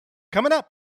Coming up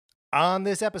on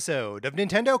this episode of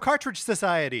Nintendo Cartridge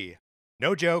Society.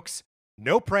 No jokes,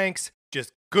 no pranks,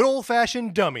 just good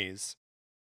old-fashioned dummies.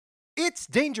 It's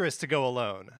dangerous to go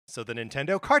alone, so the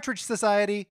Nintendo Cartridge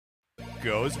Society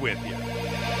goes with you.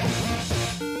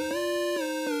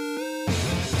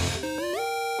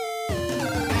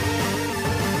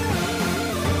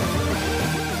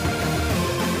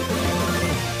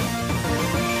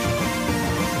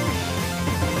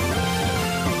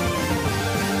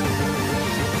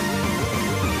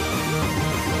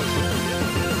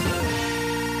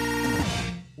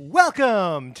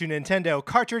 Welcome to Nintendo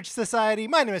Cartridge Society.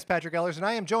 My name is Patrick Ellers, and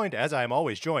I am joined, as I am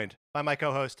always joined, by my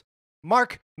co-host,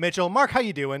 Mark Mitchell. Mark, how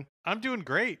you doing? I'm doing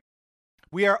great.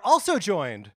 We are also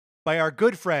joined by our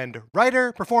good friend,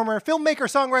 writer, performer, filmmaker,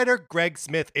 songwriter, Greg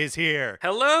Smith is here.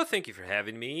 Hello, thank you for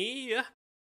having me.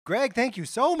 Greg, thank you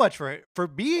so much for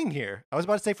being here. I was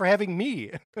about to say for having me.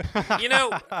 You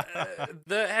know,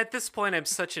 at this point, I'm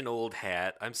such an old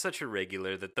hat. I'm such a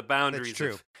regular that the boundaries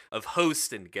of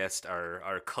host and guest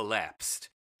are collapsed.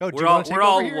 Oh, we're all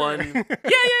one.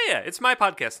 Yeah. It's my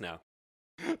podcast now.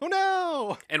 Oh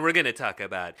no! And we're gonna talk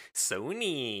about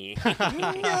Sony.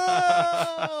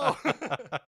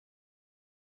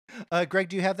 No. Greg,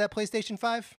 do you have that PlayStation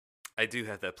 5? I do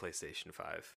have that PlayStation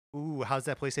 5. Ooh, how's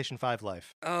that PlayStation 5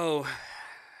 life? Oh,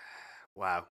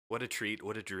 wow. What a treat.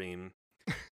 What a dream.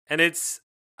 And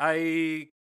I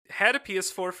had a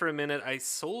PS4 for a minute. I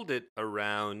sold it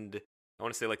around, I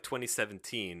want to say like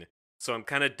 2017. So I'm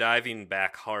kind of diving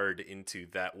back hard into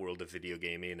that world of video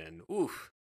gaming, and oof,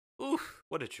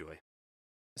 what a joy.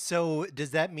 So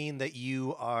does that mean that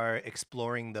you are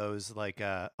exploring those what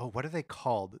are they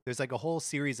called? There's like a whole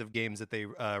series of games that they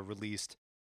released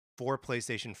for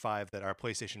PlayStation 5 that are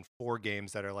PlayStation 4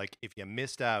 games that are like, if you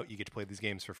missed out, you get to play these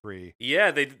games for free.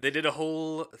 Yeah, they did a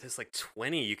whole, there's like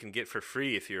 20 you can get for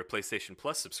free if you're a PlayStation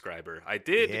Plus subscriber. I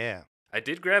did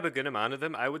grab a good amount of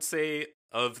them. I would say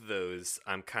of those,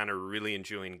 I'm kind of really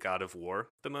enjoying God of War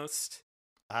the most.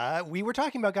 We were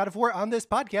talking about God of War on this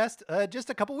podcast just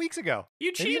a couple weeks ago.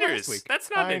 You cheaters! That's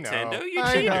not Nintendo. You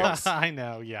cheaters! I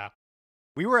know, yeah.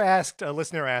 We were asked, a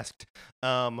listener asked,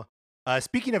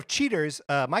 speaking of cheaters,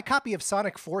 my copy of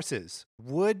Sonic Forces,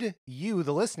 would you,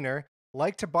 the listener,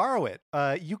 like to borrow it?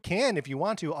 You can if you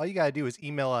want to. All you got to do is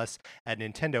email us at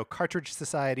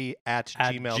nintendocartridgesociety at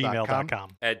gmail.com.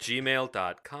 At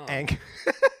gmail.com.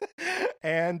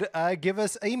 And give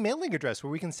us a mailing address where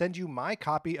we can send you my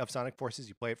copy of Sonic Forces.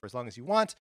 You play it for as long as you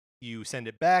want. You send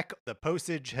it back. The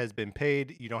postage has been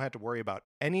paid. You don't have to worry about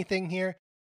anything here.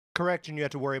 Correction, you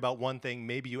have to worry about one thing.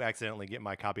 Maybe you accidentally get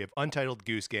my copy of Untitled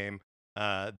Goose Game.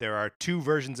 There are two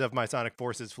versions of my Sonic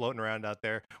Forces floating around out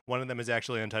there. One of them is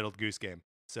actually Untitled Goose Game.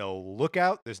 So look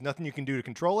out. There's nothing you can do to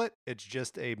control it. It's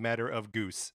just a matter of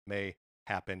goose may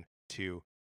happen to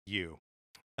you.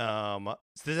 So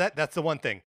that's the one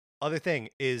thing. Other thing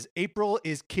is April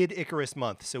is Kid Icarus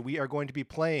month. So we are going to be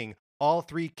playing all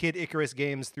 3 Kid Icarus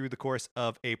games through the course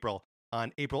of April.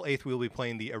 On April 8th, we will be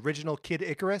playing the original Kid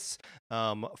Icarus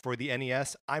for the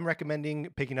NES. I'm recommending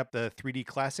picking up the 3D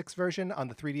Classics version on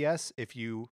the 3DS. If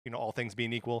you all things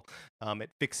being equal,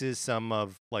 it fixes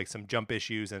some jump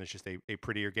issues, and it's just a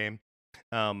prettier game.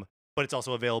 But it's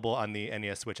also available on the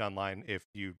NES Switch Online if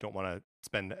you don't want to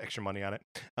spend extra money on it.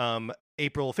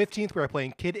 April 15th, we are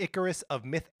playing Kid Icarus of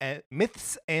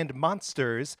Myths and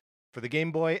Monsters for the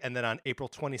Game Boy. And then on April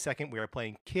 22nd, we are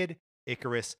playing Kid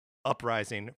Icarus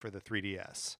Uprising for the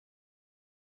 3DS.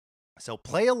 So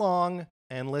play along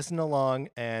and listen along,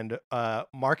 and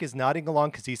Mark is nodding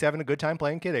along because he's having a good time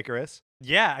playing Kid Icarus.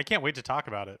 Yeah, I can't wait to talk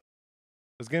about it.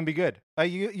 It's going to be good.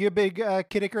 You a big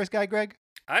Kid Icarus guy, Greg?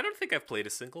 I don't think I've played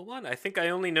a single one. I think I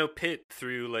only know Pit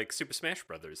through like Super Smash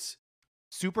Brothers.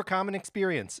 Super common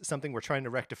experience, something we're trying to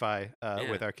rectify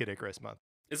with our Kid Icarus month.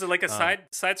 Is it like a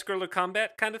side-scroller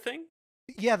combat kind of thing?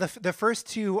 Yeah, the first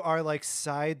two are like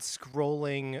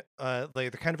side-scrolling,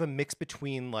 they're kind of a mix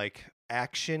between like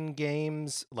action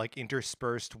games, like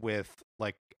interspersed with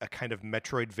like a kind of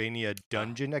Metroidvania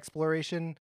dungeon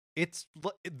exploration.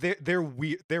 They're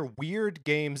weird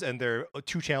games, and they're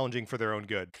too challenging for their own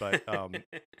good, but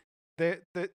they're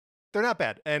not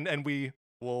bad, and we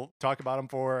will talk about them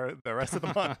for the rest of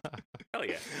the month. Hell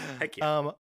yeah, heck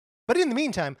yeah. But in the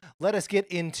meantime, let us get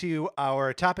into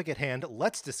our topic at hand.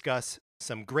 Let's discuss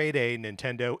some grade A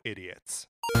Nintendo idiots.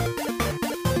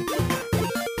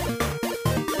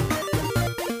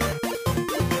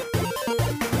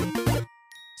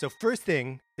 So first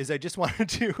thing is I just wanted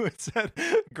to set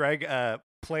Greg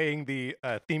playing the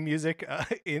theme music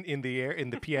in the air, in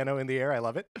the piano in the air. I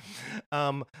love it.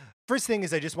 First thing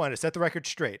is I just wanted to set the record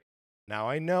straight. Now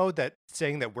I know that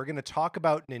saying that we're going to talk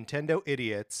about Nintendo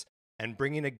idiots and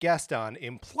bringing a guest on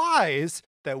implies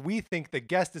that we think the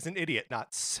guest is an idiot.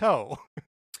 Not so.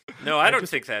 No, I don't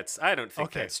think that's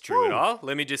Okay. true at Woo. all.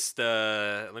 Let me just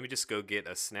go get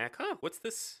a snack. Huh, what's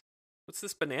this? What's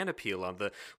this banana peel on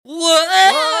the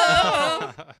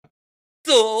Whoa!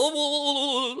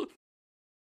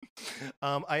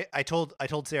 I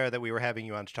told Sarah that we were having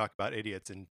you on to talk about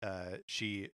idiots, and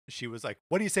she was like,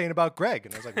 "What are you saying about Greg?"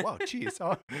 And I was like, "Wow, geez."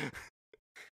 Oh.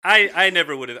 I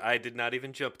never would have. I did not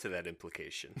even jump to that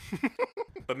implication.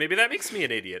 But maybe that makes me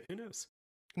an idiot. Who knows?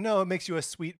 No, it makes you a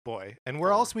sweet boy, and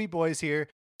we're all sweet boys here.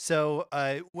 So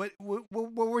what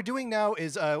we're doing now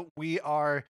is we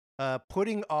are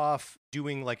putting off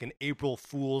doing like an April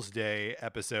Fool's Day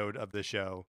episode of the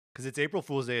show, because it's April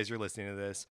Fool's Day as you're listening to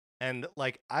this, and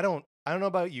like I don't know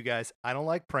about you guys. I don't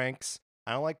like pranks.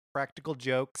 I don't like practical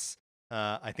jokes.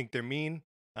 I think they're mean.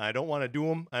 I don't want to do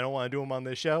them. I don't want to do them on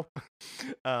this show.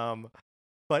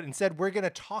 But instead, we're gonna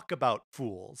talk about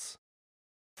fools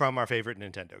from our favorite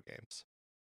Nintendo games.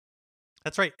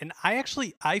 That's right. And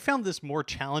I found this more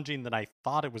challenging than I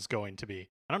thought it was going to be.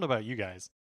 I don't know about you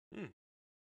guys.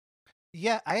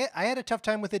 Yeah, I had a tough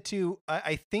time with it too.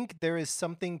 I think there is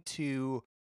something to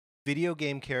video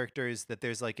game characters that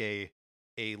there's like a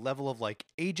level of like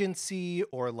agency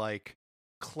or like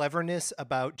cleverness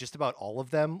about just about all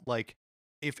of them. Like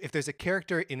if there's a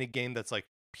character in a game that's like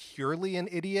purely an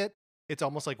idiot, it's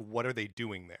almost like, what are they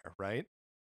doing there, right?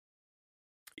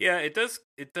 Yeah, it does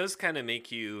kind of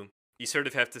make you sort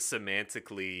of have to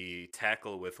semantically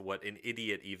tackle with what an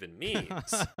idiot even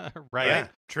means. Right. Yeah,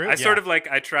 true. I sort of like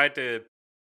I tried to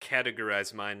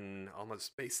categorize mine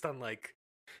almost based on like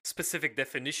specific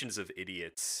definitions of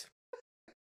idiots.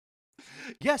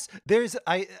 Yes, there's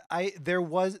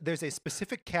there's a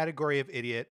specific category of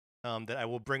idiot that I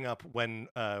will bring up when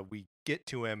we get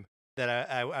to him, that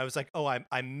I was like, oh,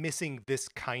 I'm missing this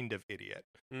kind of idiot.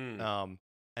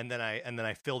 And then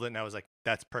I filled it, and I was like,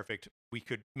 that's perfect. We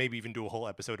could maybe even do a whole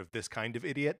episode of this kind of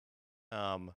idiot.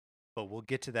 But we'll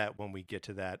get to that when we get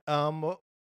to that.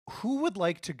 Who would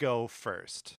like to go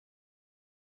first?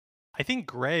 I think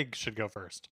Greg should go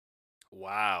first.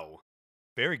 Wow.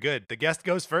 Very good. The guest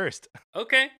goes first.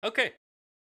 Okay.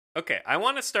 I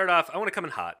want to start off. I want to come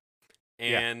in hot.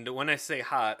 Yeah. And when I say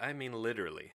hot, I mean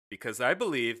literally, because I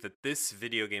believe that this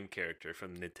video game character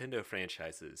from Nintendo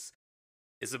franchises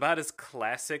is about as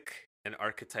classic an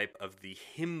archetype of the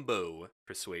himbo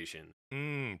persuasion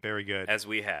Very good. as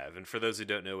we have. And for those who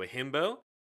don't know, a himbo,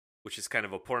 which is kind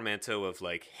of a portmanteau of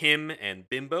like him and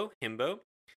bimbo, himbo,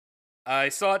 I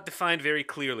saw it defined very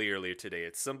clearly earlier today.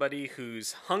 It's somebody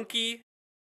who's hunky,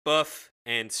 buff,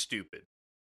 and stupid.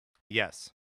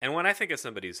 Yes. And when I think of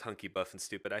somebody who's hunky, buff, and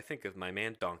stupid, I think of my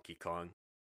man Donkey Kong.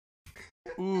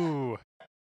 Ooh.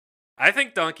 I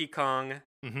think Donkey Kong.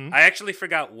 Mm-hmm. I actually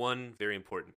forgot one very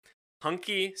important: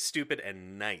 hunky, stupid,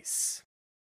 and nice.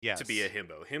 Yes. To be a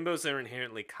himbo. Himbos are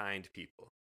inherently kind people.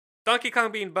 Donkey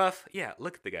Kong being buff, yeah,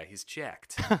 look at the guy, he's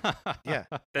jacked. Yeah.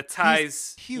 That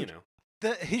ties, huge. you know.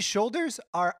 His shoulders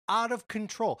are out of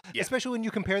control, Yeah. especially when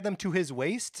you compare them to his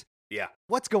waist. Yeah.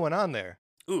 What's going on there?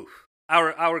 Ooh,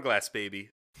 hourglass, baby.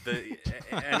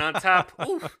 And on top,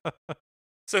 ooh.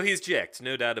 So he's jacked,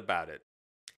 no doubt about it.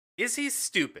 Is he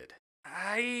stupid?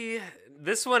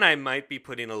 This one I might be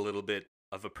putting a little bit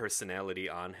of a personality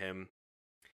on him.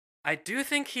 I do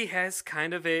think he has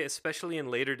kind of especially in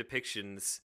later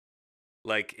depictions,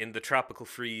 like in the Tropical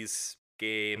Freeze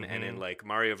game and in like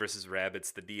Mario vs.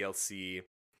 Rabbids, the DLC,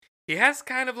 he has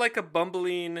kind of like a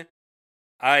bumbling,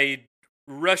 I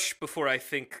rush before I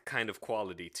think kind of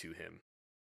quality to him.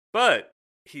 But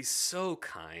he's so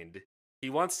kind.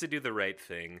 He wants to do the right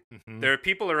thing. There are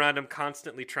people around him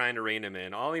constantly trying to rein him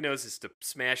in. All he knows is to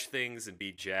smash things and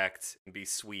be jacked and be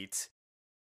sweet.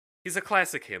 He's a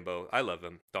classic himbo. I love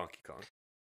him. Donkey Kong.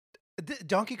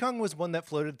 Donkey Kong was one that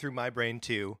floated through my brain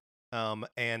too.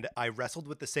 And I wrestled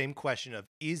with the same question of,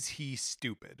 is he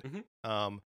stupid?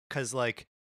 Because like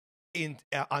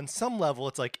on some level,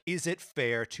 it's like, is it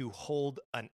fair to hold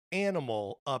an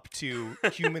animal up to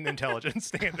human intelligence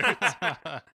standards?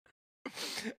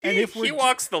 And he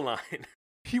walks the line.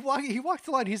 He walks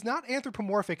the line. He's not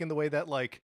anthropomorphic in the way that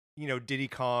like, you know, Diddy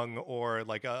Kong or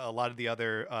like a lot of the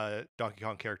other Donkey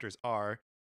Kong characters are.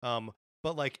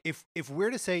 But like if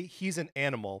we're to say he's an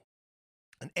animal,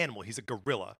 he's a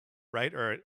gorilla, right?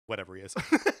 Or whatever he is.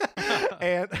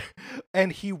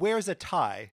 and he wears a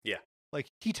tie. Yeah. Like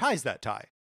he ties that tie.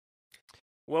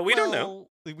 Well, we don't know.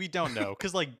 We don't know,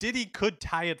 because like Diddy could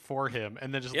tie it for him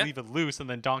and then just leave it loose, and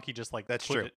then Donkey just like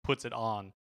puts it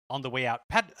on the way out.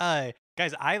 Pat,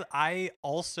 guys, I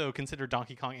also consider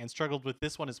Donkey Kong and struggled with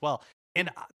this one as well.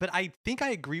 But I think I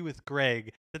agree with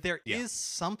Greg that there is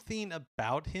something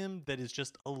about him that is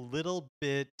just a little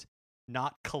bit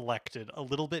not collected, a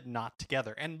little bit not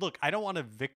together. And look, I don't want to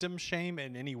victim shame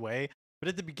in any way, but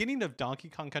at the beginning of Donkey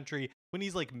Kong Country, when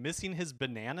he's like missing his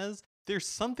bananas, there's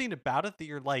something about it that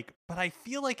you're like, but I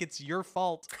feel like it's your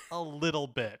fault a little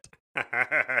bit.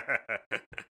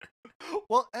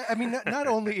 Well, I mean, not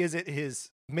only is it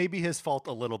maybe his fault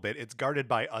a little bit, it's guarded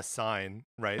by a sign,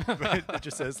 right? It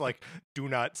just says like, "Do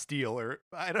not steal," or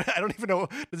I don't even know.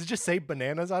 Does it just say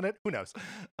bananas on it? Who knows?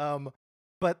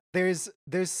 But there's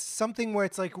something where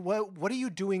it's like, what are you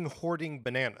doing hoarding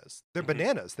bananas? They're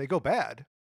bananas. They go bad.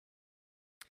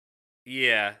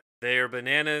 Yeah, they're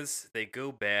bananas. They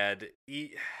go bad.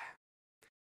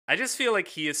 I just feel like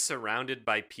he is surrounded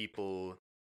by people.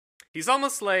 He's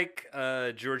almost like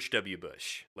George W.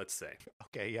 Bush, let's say.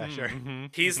 Okay, yeah, sure.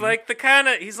 He's like the kind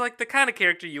of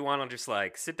character you want to just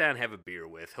like sit down and have a beer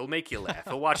with. He'll make you laugh.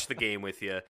 He'll watch the game with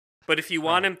you. But if you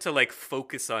want him to like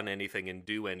focus on anything and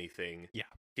do anything,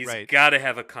 he's got to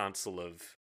have a console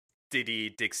of Diddy,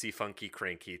 Dixie, Funky,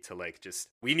 Cranky to like just,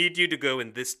 we need you to go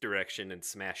in this direction and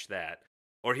smash that.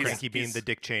 Or Cranky being the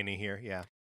Dick Cheney here, yeah.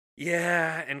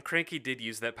 Yeah, and Cranky did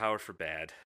use that power for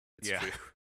bad. It's true.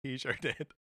 He sure did.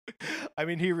 I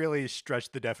mean, he really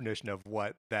stretched the definition of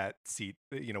what that seat,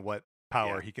 what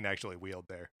power he can actually wield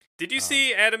there. Did you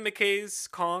see Adam McKay's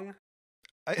Kong?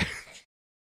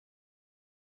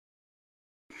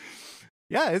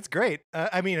 Yeah, it's great.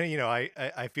 I mean,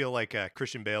 I feel like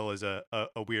Christian Bale is a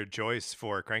weird choice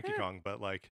for Cranky Kong, but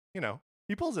like,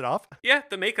 he pulls it off. Yeah,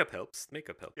 the makeup helps.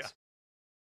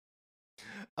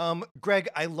 Yeah. Greg,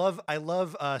 I love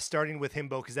starting with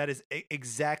Himbo because that is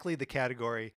exactly the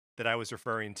category that I was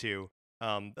referring to.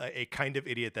 A kind of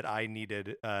idiot that I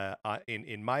needed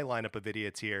in my lineup of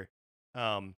idiots here.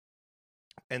 And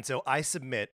so I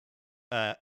submit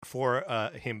for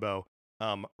Himbo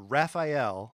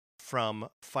Raphael from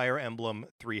Fire Emblem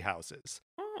Three Houses.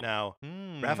 Now,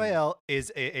 Raphael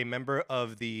is a member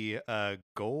of the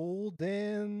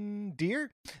Golden Deer.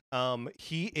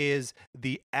 He is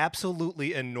the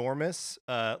absolutely enormous,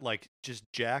 like just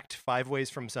jacked 5 ways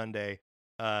from Sunday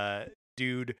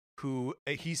dude who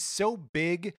he's so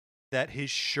big that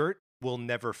his shirt will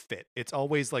never fit. It's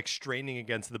always like straining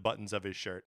against the buttons of his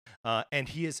shirt. And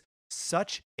he is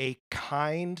such a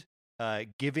kind,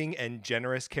 giving and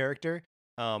generous character.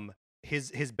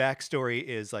 His backstory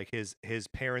is like his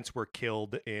parents were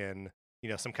killed in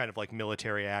some kind of like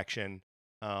military action,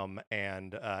 and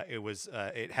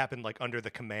it happened like under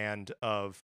the command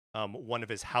of one of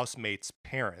his housemates'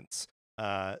 parents.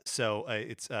 So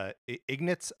it's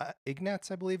Ignatz,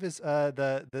 I believe is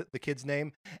the kid's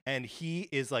name, and he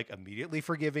is like immediately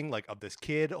forgiving like of this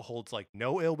kid, holds like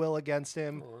no ill will against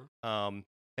him.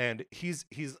 And he's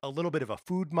a little bit of a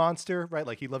food monster, right?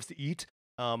 Like he loves to eat.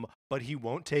 But he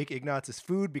won't take Ignatz's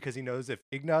food because he knows if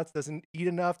Ignatz doesn't eat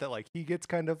enough that like he gets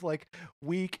kind of like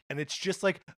weak, and it's just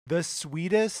like the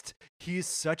sweetest. He's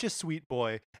such a sweet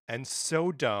boy and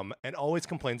so dumb and always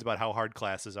complains about how hard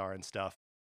classes are and stuff.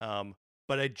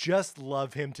 But I just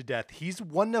love him to death. He's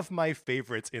one of my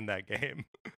favorites in that game.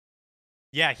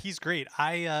 Yeah, he's great.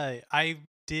 I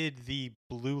did the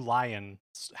Blue Lion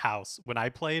house when I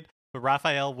played, but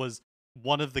Raphael was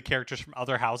one of the characters from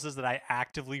other houses that I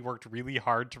actively worked really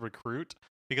hard to recruit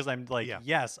because I'm like,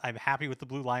 yes, I'm happy with the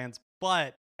Blue Lions,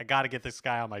 but I got to get this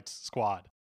guy on my squad.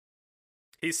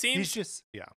 He's just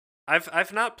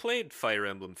I've not played Fire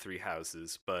Emblem Three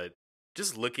Houses, but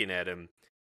just looking at him,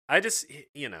 I just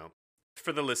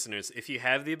for the listeners, if you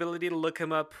have the ability to look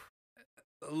him up,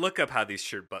 look up how these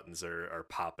shirt buttons are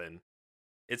popping.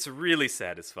 It's really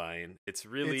satisfying. It's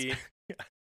really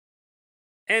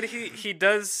and he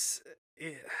does.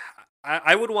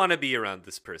 I would want to be around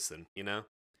this person,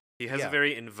 He has a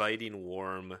very inviting,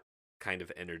 warm kind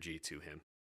of energy to him.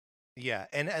 Yeah,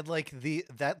 and like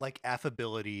that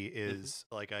affability is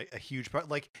like a huge part.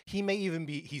 Like he may even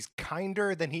he's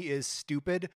kinder than he is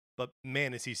stupid, but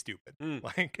man, is he stupid.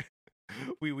 Like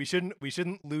we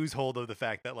shouldn't lose hold of the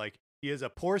fact that like he is a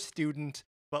poor student,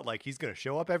 but like he's gonna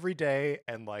show up every day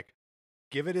and like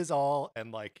give it his all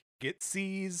and like get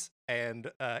C's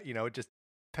and just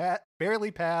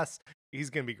barely pass. He's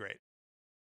gonna be great.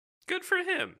 Good for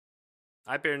him.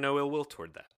 I bear no ill will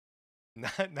toward that.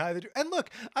 Neither do. And look,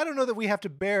 I don't know that we have to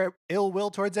bear ill will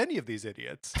towards any of these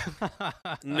idiots.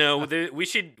 No, we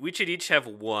should each have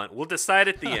one. We'll decide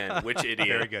at the end which idiot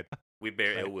Very good. we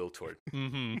bear ill will toward.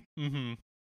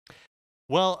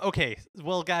 Well, okay.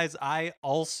 Well, guys, I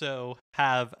also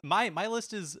have my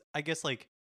list is, I guess, like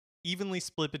evenly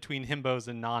split between himbos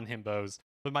and non-himbos.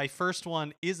 But my first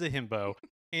one is a himbo.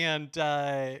 And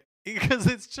because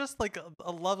it's just like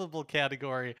a lovable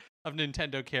category of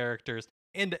Nintendo characters.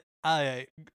 And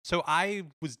so I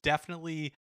was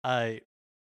definitely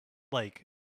like,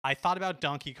 I thought about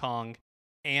Donkey Kong,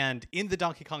 and in the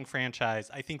Donkey Kong franchise,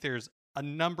 I think there's a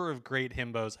number of great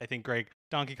himbos. I think, Greg,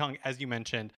 Donkey Kong, as you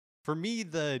mentioned, for me,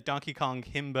 the Donkey Kong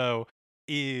himbo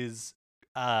is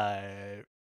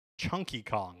Chunky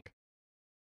Kong.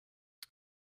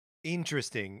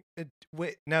 Interesting.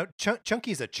 Wait, now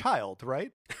Chunky's a child,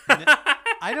 right?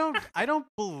 I don't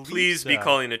believe. Please so. be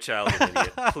calling a child an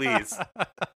idiot. Please.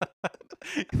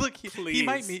 Look,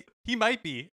 he might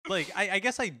be. Like, I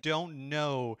guess I don't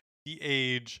know the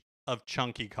age of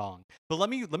Chunky Kong, but let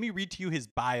me read to you his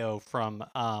bio from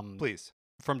Please.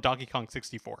 from Donkey Kong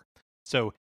 64.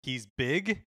 So he's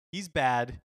big, he's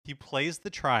bad, he plays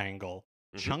the triangle.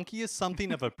 Chunky is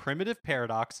something of a primitive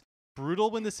paradox,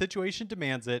 brutal when the situation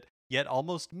demands it, yet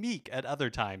almost meek at other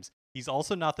times. He's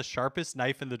also not the sharpest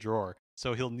knife in the drawer,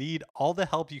 so he'll need all the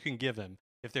help you can give him.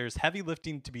 If there's heavy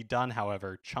lifting to be done,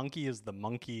 however, Chunky is the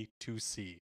monkey to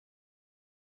see.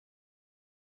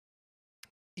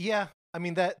 Yeah, I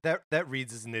mean that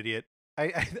reads as an idiot.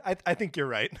 I think you're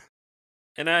right.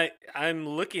 And I'm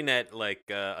looking at like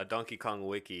a Donkey Kong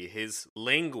wiki. His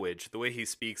language, the way he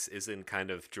speaks, is in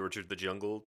kind of George of the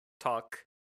Jungle talk.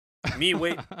 Me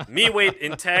wait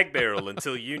in tag barrel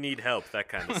until you need help. That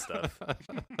kind of stuff.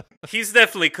 He's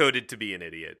definitely coded to be an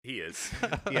idiot. He is.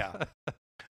 Yeah.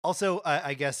 Also,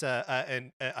 I guess,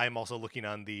 and I'm also looking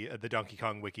on the Donkey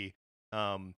Kong wiki,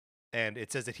 and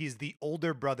it says that he's the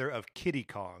older brother of Kiddy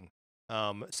Kong.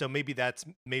 So maybe that's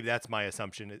my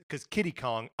assumption, because Kiddy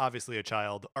Kong, obviously a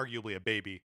child, arguably a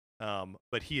baby,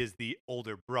 but he is the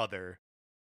older brother.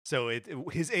 So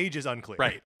his age is unclear.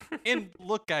 Right. And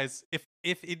look, guys, if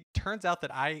it turns out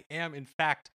that I am in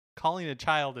fact calling a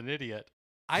child an idiot,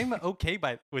 I'm okay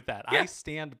with that. Yeah. I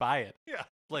stand by it. Yeah.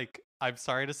 Like, I'm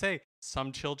sorry to say,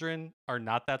 some children are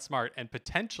not that smart, and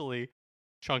potentially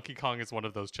Chunky Kong is one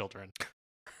of those children.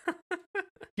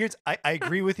 I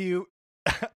agree with you.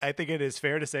 I think it is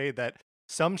fair to say that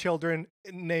some children,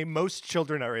 nay, most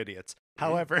children are idiots.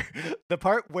 However, the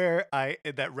part where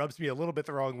that rubs me a little bit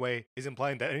the wrong way is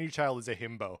implying that any child is a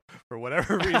himbo for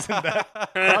whatever reason that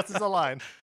crosses a line.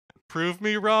 Prove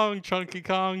me wrong, Chunky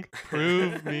Kong.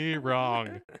 Prove me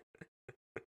wrong.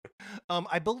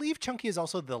 I believe Chunky is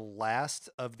also the last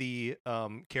of the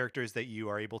characters that you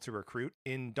are able to recruit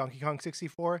in Donkey Kong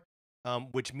 64,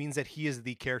 which means that he is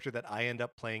the character that I end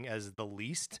up playing as the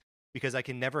least, because I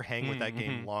can never hang with that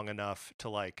game long enough to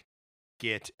like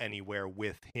get anywhere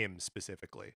with him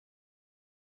specifically.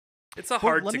 It's a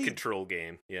hard to control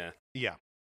game. Yeah. Yeah.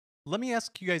 Let me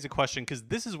ask you guys a question, because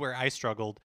this is where I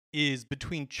struggled, is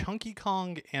between Chunky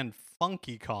Kong and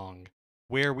Funky Kong,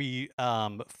 where we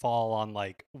fall on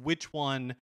like which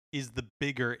one is the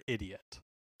bigger idiot.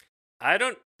 I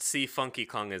don't see Funky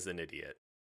Kong as an idiot.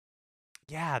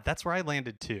 Yeah, that's where I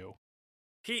landed too.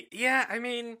 I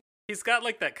mean, he's got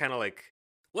like that kind of like,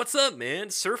 what's up, man,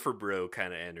 surfer bro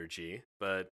kind of energy,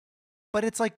 but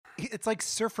it's like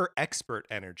surfer expert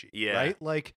energy, yeah. Right?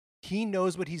 Like he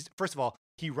knows what he's. First of all,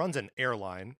 he runs an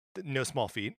airline, no small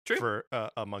feat. True. For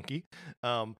a monkey.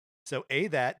 So A,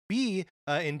 that. B,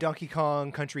 in Donkey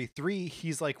Kong Country 3,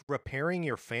 he's like repairing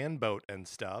your fan boat and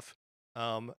stuff.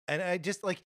 And I just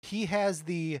like, he has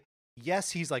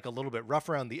yes, he's like a little bit rough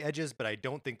around the edges, but I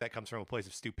don't think that comes from a place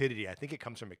of stupidity. I think it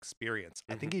comes from experience.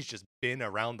 I think he's just been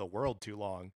around the world too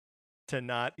long to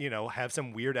not, have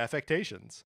some weird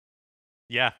affectations.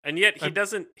 Yeah. And yet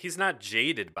he's not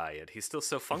jaded by it. He's still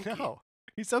so funky. No,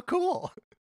 he's so cool.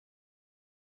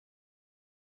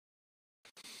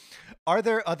 Are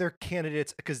there other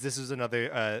candidates? Because this is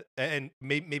another, and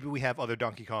maybe we have other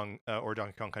Donkey Kong or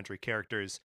Donkey Kong Country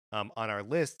characters on our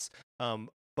lists.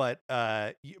 But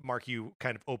Mark, you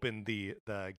kind of opened the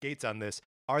gates on this.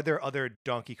 Are there other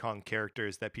Donkey Kong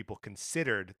characters that people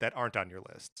considered that aren't on your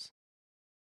lists?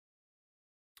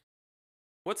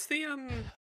 What's the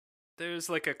There's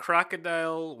like a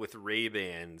crocodile with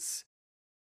Ray-Bans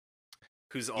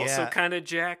who's also kind of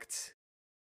jacked.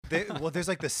 There's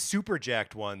like the super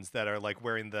jacked ones that are like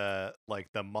wearing the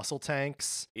muscle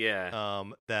tanks. Yeah.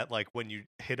 That like when you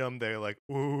hit them, they're like,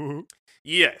 ooh.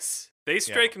 Yes. They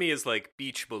strike me as like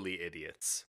beach bully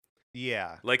idiots.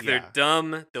 Yeah. Like they're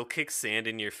dumb. They'll kick sand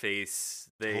in your face.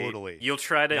 Totally. You'll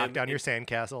try to knock down your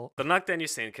sandcastle. They'll knock down your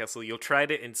sandcastle. You'll try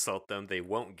to insult them. They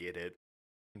won't get it.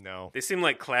 No. They seem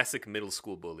like classic middle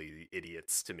school bully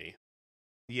idiots to me.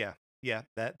 Yeah. Yeah,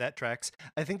 that tracks.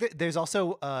 I think that there's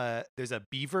also there's a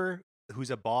beaver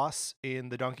who's a boss in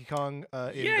the Donkey Kong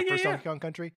Donkey Kong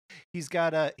Country. He's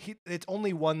got it's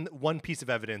only one piece of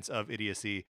evidence of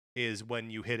idiocy. is when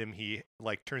you hit him, he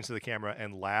like turns to the camera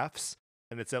and laughs,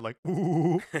 and it's that like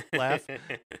ooh laugh,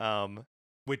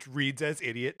 which reads as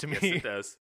idiot to me. Yes, it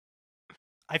does.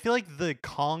 I feel like the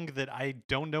Kong that I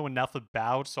don't know enough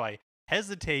about, so I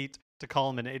hesitate to call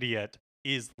him an idiot,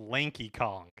 is Lanky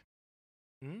Kong.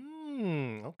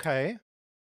 Okay.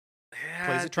 Yeah,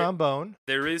 Plays a trombone.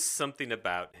 There is something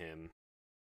about him.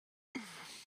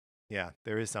 Yeah,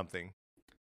 there is something.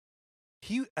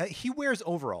 He wears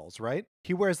overalls, right?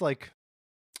 He wears like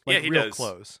Yeah, he real does.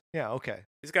 clothes. Yeah, okay.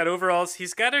 He's got overalls.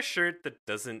 He's got a shirt that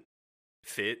doesn't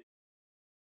fit,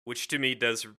 which to me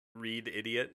does read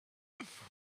idiot.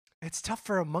 It's tough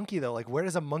for a monkey though. Like, where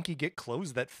does a monkey get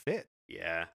clothes that fit?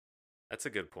 Yeah, that's a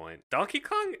good point. Donkey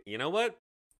Kong, you know what?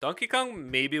 Donkey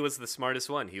Kong maybe was the smartest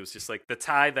one. He was just like, the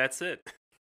tie, that's it.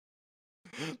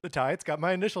 The tie, it's got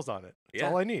my initials on it. That's Yeah.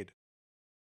 all I need.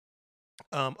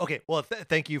 Okay, well,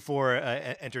 thank you for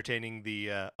entertaining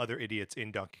the other idiots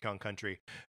in Donkey Kong Country.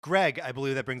 Greg, I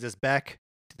believe that brings us back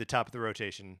to the top of the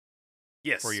rotation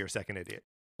Yes. for your second idiot.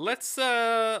 Let's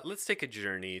take a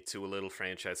journey to a little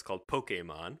franchise called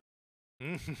Pokemon.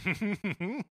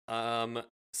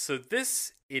 So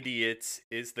this idiot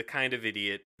is the kind of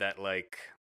idiot that, like,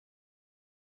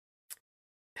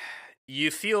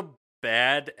 you feel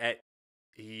bad at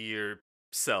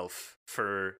yourself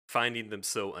for finding them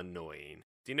so annoying.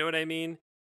 Do you know what I mean?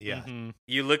 Yeah. Mhm.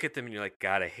 You look at them and you're like,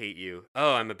 God, I hate you.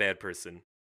 Oh, I'm a bad person.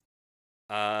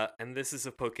 And this is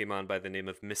a Pokemon by the name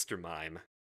of Mr. Mime.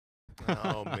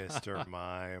 Oh, Mr.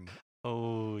 Mime.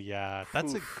 Oh, yeah.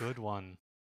 That's Oof. a good one.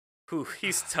 Whew,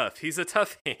 he's tough. He's a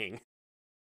tough hang.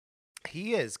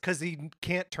 He is, because he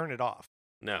can't turn it off.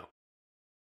 No.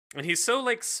 And he's so,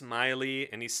 like,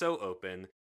 smiley, and he's so open,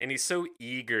 and he's so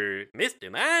eager.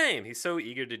 Mr. Mime! He's so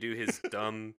eager to do his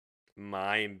dumb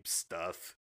mime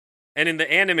stuff. And in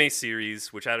the anime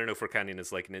series, which I don't know if we're counting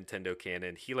as, like, Nintendo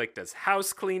canon, he, like, does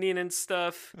house cleaning and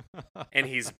stuff, and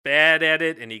he's bad at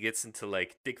it, and he gets into,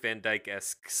 like, Dick Van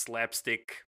Dyke-esque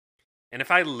slapstick. And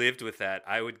if I lived with that,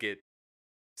 I would get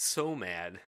so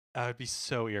mad. That would be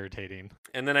so irritating.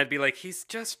 And then I'd be like, he's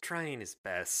just trying his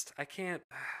best. I can't.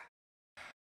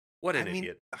 What an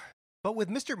idiot. But with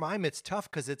Mr. Mime, it's tough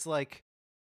because it's like,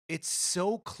 it's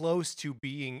so close to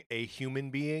being a human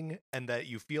being, and that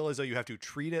you feel as though you have to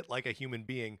treat it like a human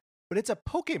being. But it's a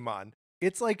Pokemon.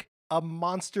 It's like a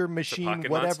monster machine,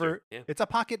 pocket whatever. monster, yeah. It's a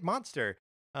pocket monster.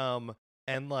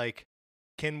 And like,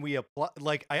 can we apply?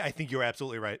 Like, I think you're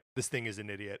absolutely right. This thing is an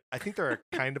idiot. I think there are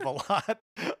kind of a lot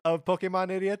of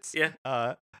Pokemon idiots. Yeah.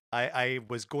 I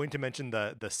was going to mention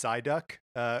the Psyduck,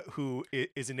 who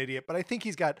is an idiot, but I think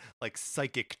he's got like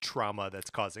psychic trauma that's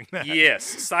causing that. Yes,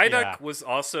 Psyduck Yeah. was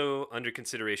also under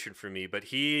consideration for me, but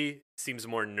he seems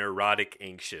more neurotic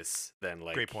anxious than,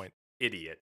 like, Great point.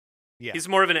 idiot. Yeah. He's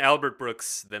more of an Albert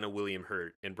Brooks than a William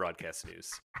Hurt in broadcast news.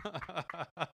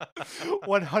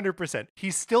 100%.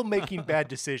 He's still making bad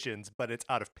decisions, but it's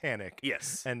out of panic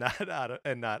Yes. and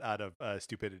not out of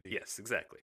stupidity. Yes,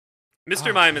 exactly. Mr.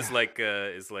 Oh, Mime yeah.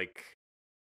 is like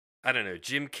I don't know,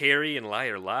 Jim Carrey in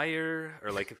Liar Liar,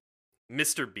 or like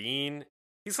Mr. Bean.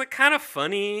 He's like kind of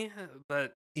funny,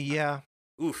 but Yeah.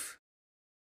 oof.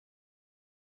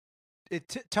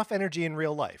 Tough energy in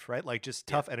real life, right? Like just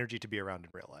tough energy to be around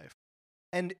in real life.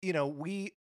 And you know,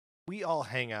 we all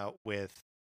hang out with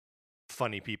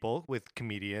funny people, with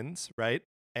comedians, right?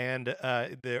 And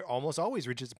there almost always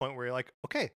reaches a point where you're like,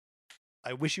 okay,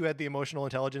 I wish you had the emotional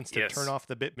intelligence to Yes. turn off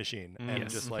the bit machine and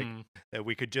Yes. just like Mhm. that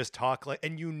we could just talk like,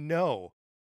 and you know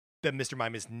that Mr.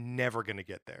 Mime is never going to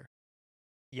get there.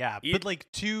 Yeah, You- but like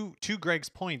to Greg's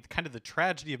point, kind of the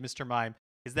tragedy of Mr. Mime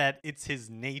is that it's his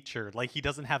nature. Like, he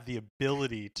doesn't have the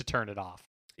ability to turn it off.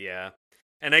 Yeah.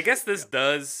 And I guess this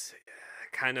does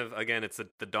kind of, again, it's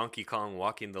the Donkey Kong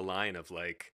walking the line of,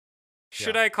 like,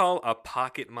 should I call a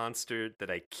pocket monster that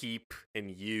I keep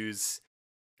and use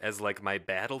as, like, my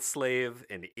battle slave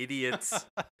an idiot?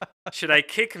 Should I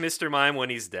kick Mr. Mime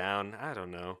when he's down? I don't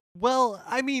know. Well,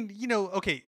 I mean, you know,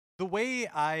 okay, the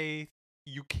way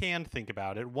you can think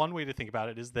about it, one way to think about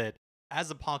it is that as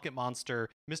a pocket monster,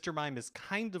 Mr. Mime is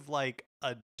kind of like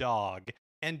a dog.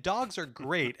 And dogs are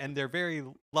great and they're very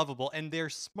lovable and they're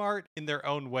smart in their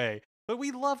own way. But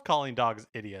we love calling dogs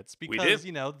idiots do. because,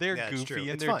 you know, they're Yeah, it's true. goofy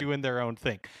and It's they're fun. doing their own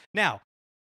thing. Now,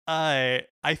 I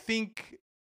think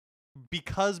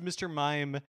because Mr.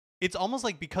 Mime, it's almost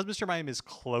like because Mr. Mime is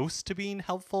close to being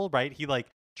helpful, right? He like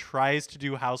tries to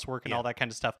do housework and Yeah. all that kind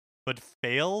of stuff, but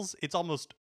fails. It's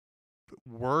almost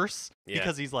worse Yeah.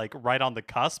 because he's like right on the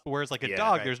cusp. Whereas like a Yeah,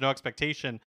 dog, right. there's no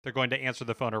expectation they're going to answer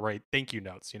the phone or write thank you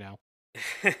notes, you know?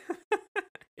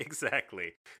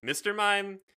 Exactly. Mr.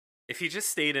 Mime, if he just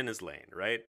stayed in his lane,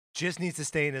 right? just needs to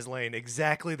stay in his lane.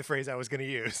 Exactly the phrase I was going to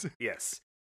use. Yes.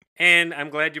 And I'm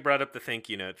glad you brought up the thank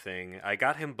you note thing. I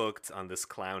got him booked on this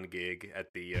clown gig at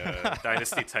the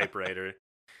Dynasty Typewriter.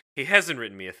 He hasn't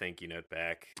written me a thank you note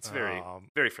back. It's very,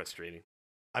 very frustrating.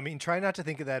 I mean, try not to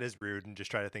think of that as rude and just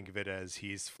try to think of it as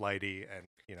he's flighty and,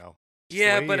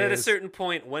 Yeah, but at a certain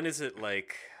point, when is it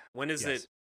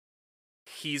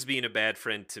he's being a bad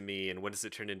friend to me, and when does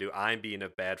it turn into I'm being a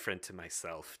bad friend to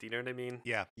myself? Do you know what I mean?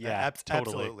 Yeah, totally.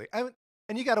 Absolutely.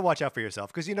 And you got to watch out for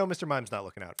yourself because Mr. Mime's not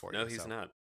looking out for you. No, he's not.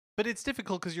 But it's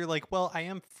difficult because you're like, well, I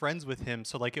am friends with him,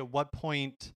 so like, at what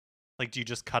point, like, do you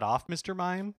just cut off Mr.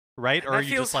 Mime, right? Or are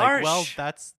you just harsh. Like,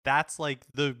 well, that's like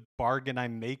the bargain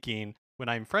I'm making when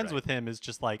I'm friends with him is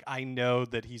just like, I know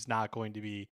that he's not going to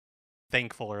be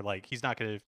thankful or like he's not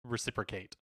going to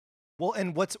reciprocate. Well,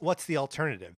 and what's the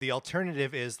alternative? The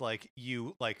alternative is like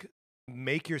you like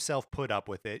make yourself put up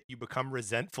with it. You become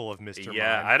resentful of Mr. Mime.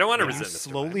 Yeah, I don't want to resent. Mr.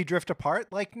 Slowly Mime. drift apart.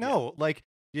 Like no, like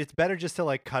it's better just to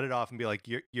like cut it off and be like,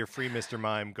 you're free, Mr.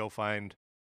 Mime. Go find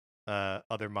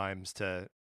other mimes to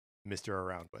Mr.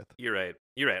 around with. You're right.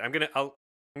 I'm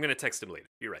gonna text him later.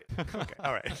 You're right. Okay.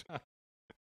 All right.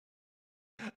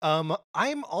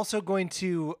 I'm also going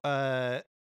to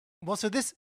so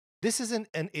this isn't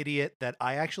an idiot that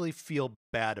I actually feel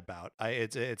bad about.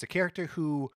 It's a character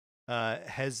who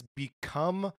has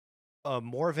become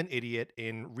more of an idiot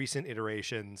in recent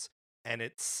iterations, and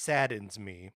it saddens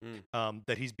me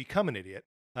that he's become an idiot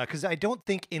because I don't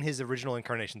think in his original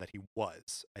incarnation that he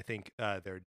was. I think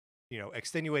there are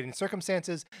extenuating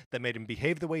circumstances that made him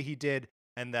behave the way he did,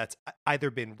 and that's either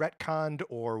been retconned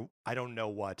or I don't know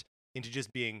what into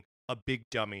just being a big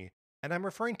dummy. And I'm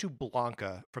referring to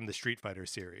Blanca from the Street Fighter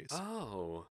series.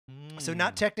 Oh. So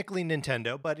not technically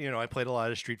Nintendo, but I played a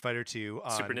lot of Street Fighter 2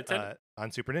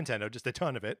 on Super Nintendo, just a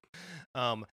ton of it.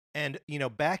 And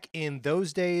back in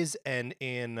those days and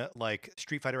in like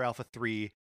Street Fighter Alpha 3,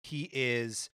 he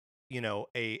is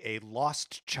a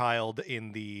lost child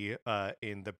in the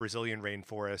Brazilian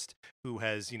rainforest who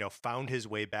has found his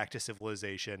way back to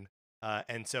civilization.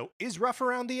 And so is rough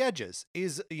around the edges,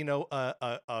 is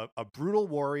a brutal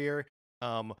warrior,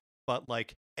 but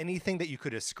like anything that you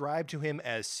could ascribe to him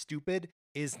as stupid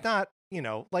is not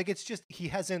like it's just he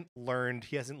hasn't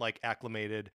like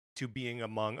acclimated to being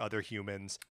among other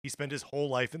humans. He spent his whole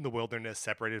life in the wilderness,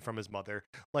 separated from his mother.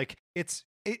 Like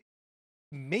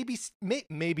maybe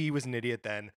he was an idiot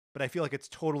then, but I feel like it's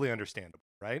totally understandable,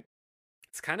 right?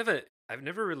 It's kind of I've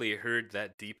never really heard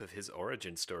that deep of his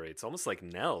origin story. It's almost like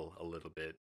Nell a little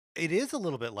bit. It is a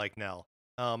little bit like Nell.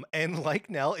 And like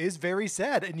Nell is very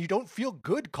sad, and you don't feel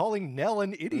good calling Nell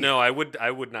an idiot. No, I would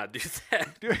not do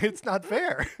that. It's not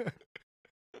fair.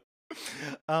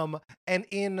 And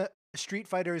in Street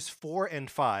Fighters 4 and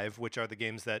 5, which are the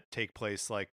games that take place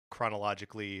like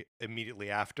chronologically immediately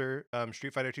after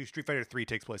Street Fighter 2, Street Fighter 3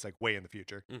 takes place like way in the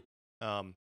future.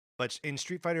 But in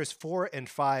Street Fighters 4 and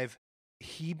 5,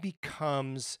 he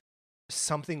becomes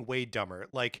something way dumber.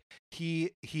 Like he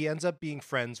ends up being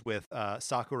friends with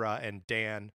Sakura and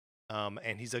Dan,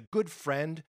 and he's a good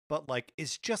friend, but like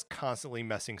is just constantly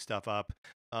messing stuff up.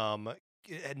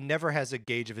 Never has a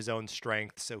gauge of his own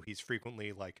strength, so he's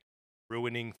frequently like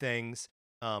ruining things.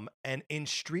 And in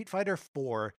Street Fighter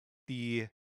 4, the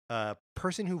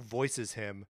person who voices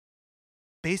him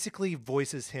basically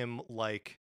voices him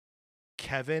like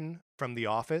Kevin from The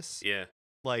Office. Yeah.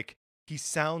 Like he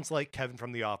sounds like Kevin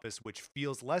from The Office, which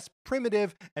feels less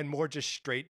primitive and more just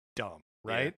straight dumb,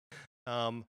 right?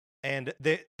 Yeah. And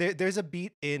there's a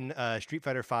beat in Street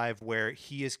Fighter 5 where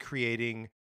he is creating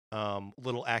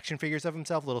little action figures of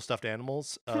himself, little stuffed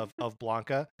animals of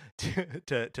Blanca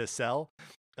to sell.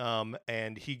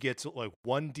 And he gets like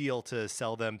one deal to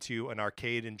sell them to an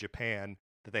arcade in Japan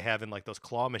that they have in like those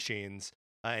claw machines.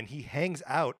 And he hangs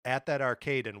out at that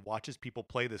arcade and watches people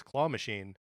play this claw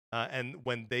machine. And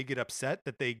when they get upset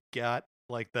that they got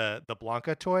like the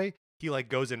Blanca toy, he like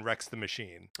goes and wrecks the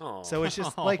machine. Aww. So it's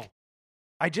just like,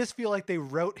 I just feel like they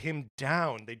wrote him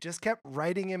down. They just kept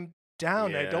writing him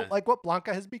down. Yeah. I don't like what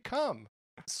Blanca has become.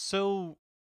 So,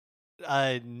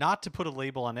 not to put a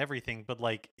label on everything, but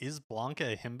like, is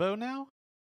Blanca a himbo now?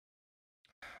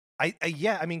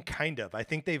 Yeah, I mean, kind of. I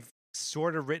think they've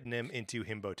sort of written him into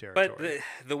himbo territory.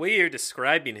 But the way you're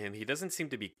describing him, he doesn't seem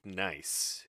to be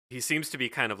nice. He seems to be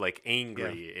kind of like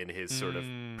angry in his sort of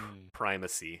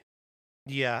primacy.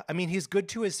 Yeah, I mean, he's good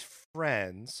to his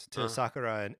friends, to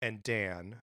Sakura and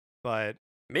Dan, but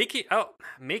making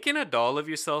a doll of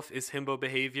yourself is himbo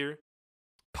behavior.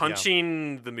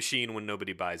 Punching the machine when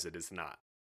nobody buys it is not.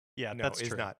 Yeah, no, that's it's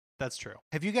true. not. That's true.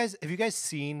 Have you guys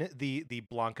seen the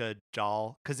Blanca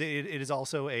doll? Because it is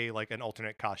also a like an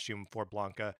alternate costume for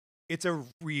Blanca. It's a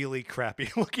really crappy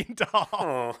looking doll,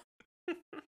 Oh,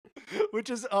 which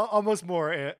is almost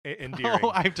more endearing.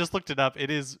 Oh, I've just looked it up. It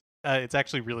is. It's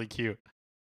actually really cute.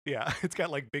 Yeah, it's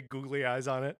got like big googly eyes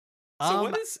on it. so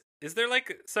what is there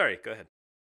like? Sorry, go ahead.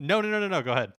 No.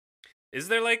 Go ahead. Is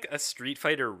there like a Street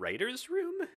Fighter writers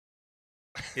room?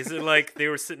 Is it like they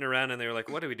were sitting around and they were like,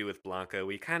 "What do we do with Blanca?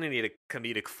 We kind of need a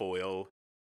comedic foil.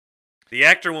 The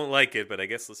actor won't like it, but I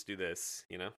guess let's do this."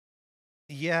 You know?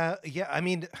 Yeah. I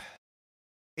mean,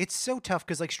 it's so tough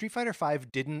because like Street Fighter V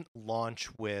didn't launch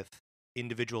with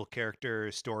individual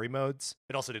character story modes.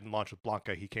 It also didn't launch with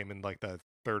Blanca. He came in like the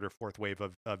third or fourth wave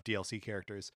of DLC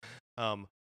characters.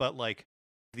 But like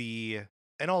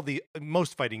all the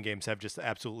most fighting games have just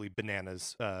absolutely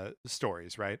bananas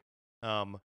stories, right?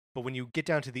 But when you get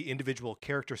down to the individual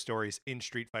character stories in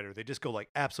Street Fighter, they just go like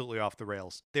absolutely off the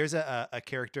rails. There's a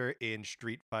character in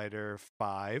Street Fighter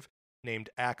V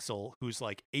named Axel who's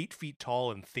like 8 feet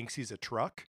tall and thinks he's a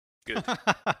truck. Good.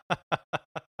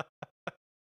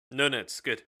 No nuts.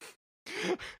 Good.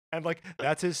 And like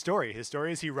that's his story. His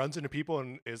story is he runs into people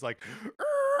and is like,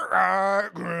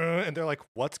 and they're like,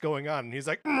 "What's going on?" And he's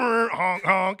like, "Honk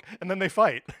honk," and then they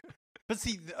fight. But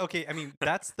see, okay, I mean,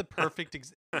 that's the perfect.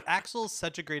 Axel's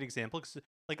such a great example. 'Cause,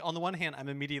 like, on the one hand, I'm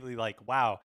immediately like,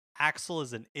 "Wow, Axel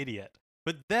is an idiot,"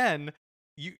 but then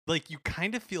you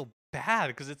kind of feel bad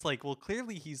because it's like, well,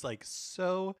 clearly he's like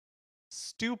so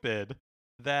stupid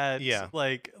that Yeah.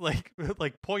 like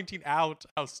pointing out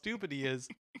how stupid he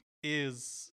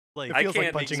is like I feels like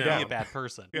can't punching makes me down. a bad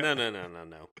person.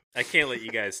 No. I can't let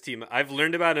you guys team. I've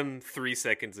learned about him 3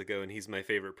 seconds ago, and he's my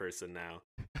favorite person now.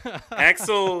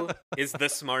 Axel is the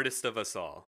smartest of us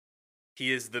all.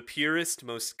 He is the purest,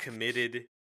 most committed.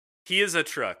 He is a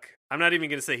truck. I'm not even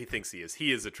going to say he thinks he is.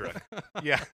 He is a truck.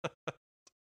 Yeah.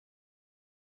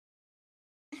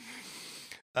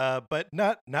 But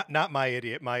not my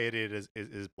idiot. My idiot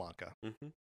is Blanca. Mm-hmm.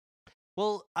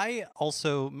 Well,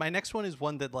 my next one is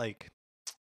one that like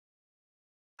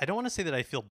I don't want to say that I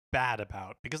feel bad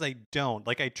about because I don't.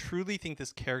 Like I truly think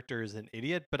this character is an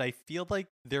idiot, but I feel like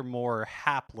they're more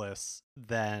hapless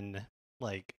than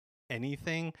like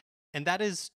anything. And that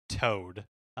is Toad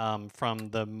from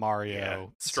the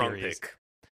Mario strong series. pick.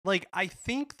 Like I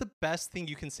think the best thing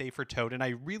you can say for Toad, and I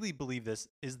really believe this,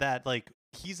 is that like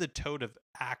he's a Toad of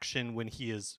action when he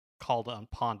is called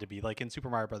upon to be. Like in Super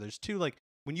Mario Brothers 2, like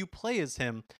when you play as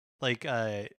him, like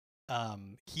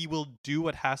he will do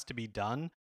what has to be done.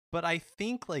 But I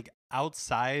think like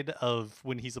outside of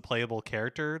when he's a playable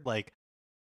character, like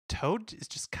Toad is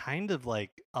just kind of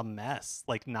like a mess,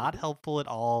 like not helpful at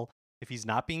all. If he's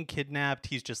not being kidnapped,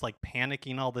 he's just like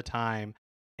panicking all the time,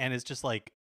 and it's just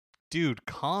like, dude,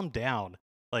 calm down.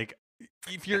 Like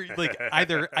if you're like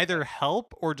either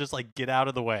help or just like get out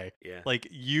of the way. Yeah. Like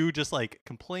you just like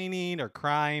complaining or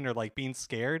crying or like being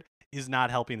scared is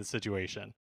not helping the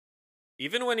situation.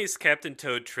 Even when he's Captain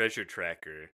Toad Treasure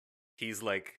Tracker, he's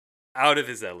like out of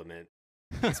his element.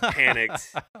 He's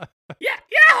panicked. Yeah,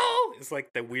 yow! It's like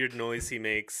the weird noise he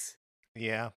makes.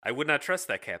 Yeah. I would not trust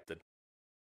that captain.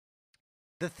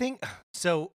 The thing,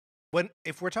 so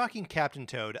if we're talking Captain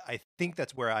Toad, I think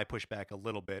that's where I push back a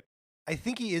little bit. I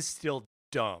think he is still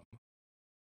dumb,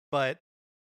 but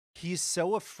he's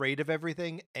so afraid of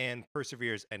everything and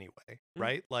perseveres anyway,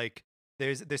 right? Like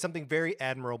there's something very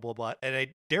admirable about, and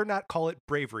I dare not call it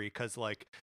bravery because like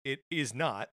it is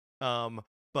not.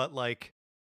 But like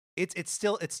it's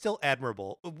still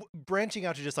admirable. Branching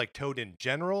out to just like Toad in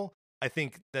general, I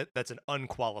think that's an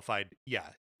unqualified. Yeah,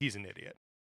 he's an idiot.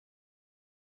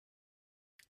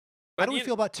 How do we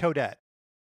feel about Toadette?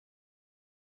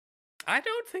 I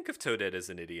don't think of Toadette as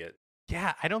an idiot.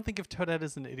 Yeah, I don't think of Toadette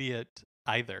as an idiot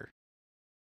either.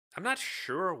 I'm not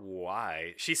sure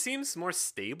why. She seems more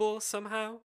stable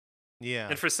somehow. Yeah.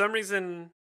 And for some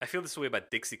reason, I feel this way about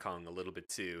Dixie Kong a little bit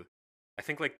too. I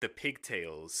think like the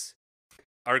pigtails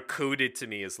are coded to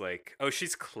me as like, oh,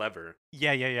 she's clever.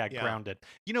 Yeah. Grounded.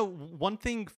 You know, one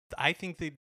thing I think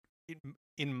that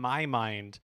in my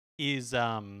mind is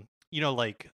you know,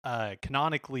 like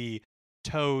canonically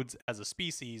toads as a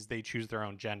species, they choose their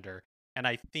own gender. And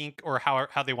I think, or how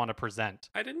they want to present.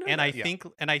 I didn't know and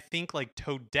that. I think like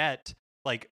Toadette,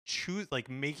 like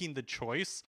making the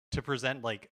choice to present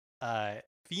like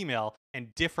female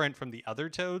and different from the other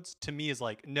toads to me is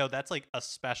like, no, that's like a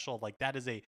special, like that is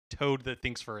a toad that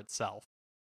thinks for itself.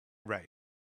 Right.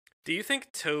 Do you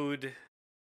think Toad?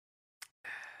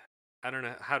 I don't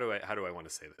know. How do I want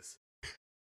to say this?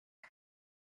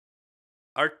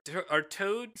 Are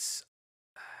toads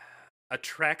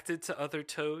attracted to other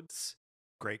toads?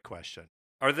 Great question.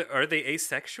 Are they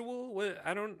asexual? What,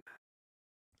 I don't.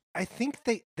 I think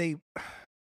they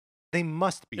They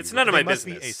must be. It's none of they my must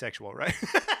business. be asexual, right?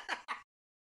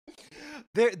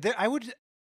 I would.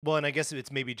 Well, and I guess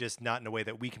it's maybe just not in a way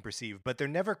that we can perceive, but they're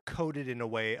never coded in a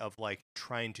way of like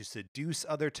trying to seduce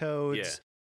other toads,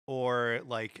 or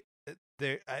like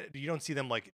you don't see them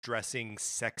like dressing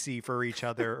sexy for each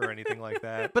other or anything like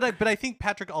that. But I think,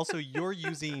 Patrick, also you're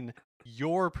using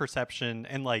your perception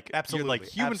and like your like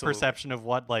human perception of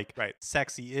what like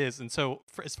sexy is, and so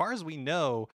as far as we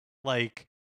know, like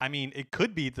I mean, it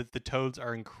could be that the toads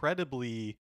are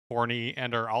incredibly horny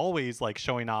and are always like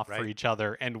showing off for each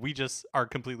other, and we just are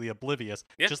completely oblivious.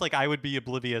 Just like I would be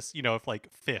oblivious, if like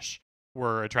fish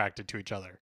were attracted to each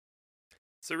other.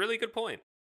 It's a really good point.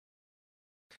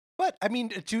 But I mean,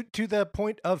 to the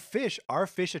point of fish, are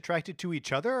fish attracted to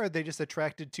each other, or are they just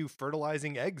attracted to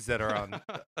fertilizing eggs that are on?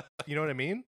 You know what I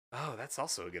mean? Oh, that's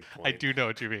also a good point. I do know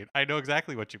what you mean. I know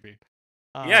exactly what you mean.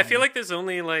 Yeah, I feel like there's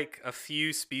only like a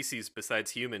few species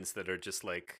besides humans that are just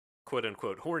like quote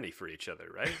unquote horny for each other,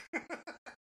 right?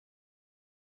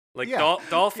 Like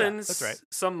dolphins, that's right.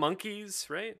 Some monkeys,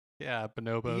 right? Yeah,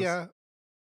 bonobos. Yeah.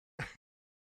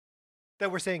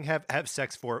 That we're saying have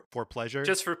sex for pleasure.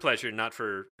 Just for pleasure, not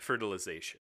for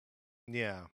fertilization.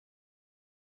 Yeah.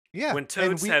 Yeah. When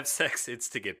toads have sex, it's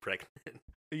to get pregnant.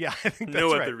 Yeah, I think that's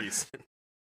no right. other reason.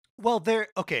 Well,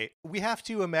 we have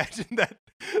to imagine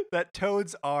that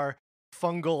toads are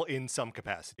fungal in some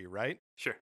capacity, right?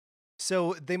 Sure.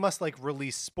 So they must like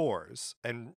release spores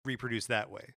and reproduce that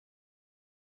way.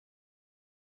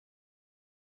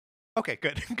 Okay,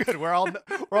 good. Good. We're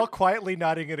all quietly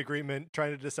nodding in agreement,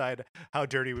 trying to decide how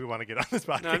dirty we want to get on this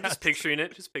podcast. No, I'm just picturing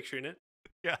it.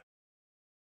 Yeah.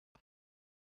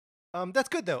 That's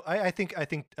good though. I think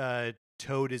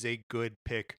Toad is a good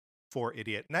pick for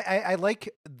idiot, and I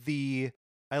like the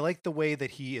way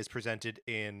that he is presented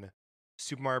in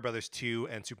Super Mario Brothers 2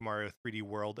 and Super Mario 3D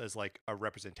World as like a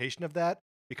representation of that,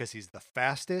 because he's the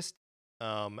fastest,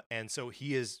 and so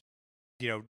he is,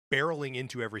 barreling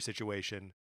into every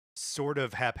situation sort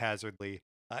of haphazardly,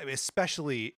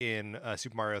 especially in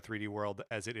Super Mario 3D World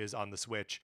as it is on the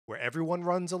Switch, where everyone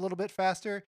runs a little bit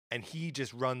faster and he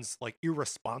just runs like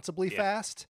irresponsibly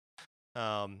fast.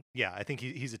 I think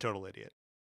he's a total idiot.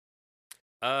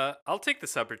 I'll take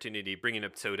this opportunity, bringing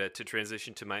up Toda, to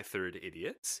transition to my third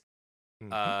idiot.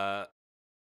 Mm-hmm.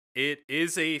 It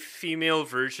is a female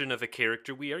version of a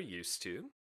character we are used to.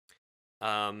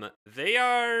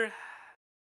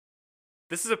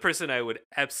 This is a person I would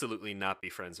absolutely not be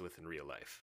friends with in real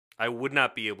life. I would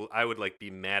be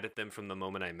mad at them from the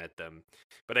moment I met them.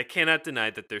 But I cannot deny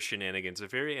that their shenanigans are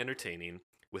very entertaining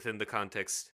within the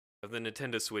context of the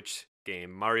Nintendo Switch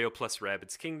game Mario plus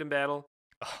Rabbids Kingdom Battle.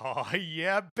 Oh,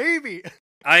 yeah, baby!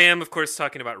 I am, of course,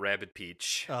 talking about Rabbid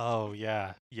Peach. Oh,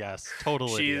 yeah. Yes,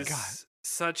 totally. She's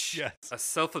such a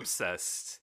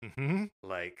self-obsessed,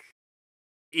 like,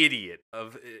 idiot.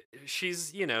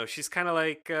 She's kind of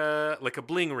like a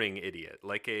bling ring idiot,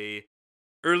 like a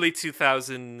early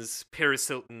 2000s Paris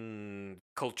Hilton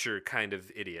culture kind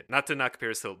of idiot. Not to knock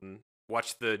Paris Hilton.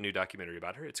 Watch the new documentary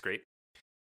about her. It's great.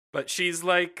 But she's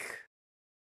like,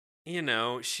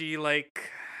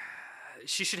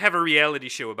 she should have a reality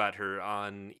show about her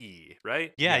on E,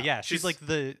 right? Yeah. She's like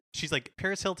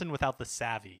Paris Hilton without the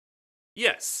savvy.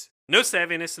 Yes. No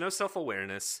savviness, no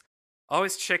self-awareness.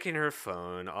 Always checking her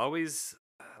phone, always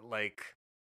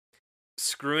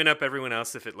screwing up everyone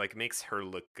else if it like makes her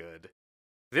look good.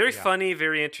 Very funny,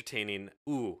 very entertaining.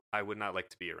 Ooh, I would not like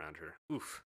to be around her.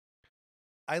 Oof.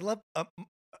 I love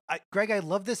Greg, I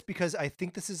love this because I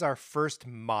think this is our first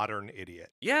modern idiot.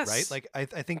 Yes. Right? Like I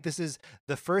think this is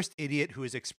the first idiot who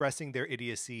is expressing their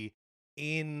idiocy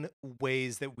in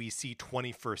ways that we see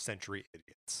 21st century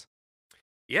idiots.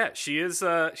 Yeah, she's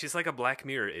like a Black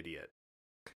Mirror idiot.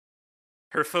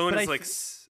 Her phone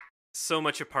is so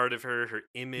much a part of her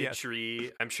imagery.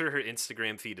 Yes. I'm sure her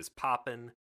Instagram feed is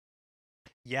popping.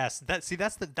 Yes, that's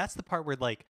the part where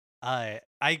like I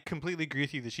completely agree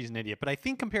with you that she's an idiot, but I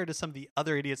think compared to some of the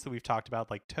other idiots that we've talked about,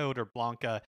 like Toad or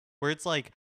Blanca, where it's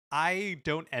like I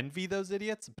don't envy those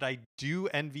idiots, but I do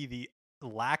envy the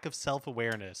lack of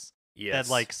self-awareness that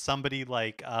like somebody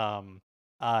like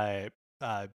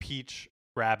Peach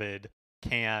Rabbid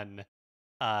can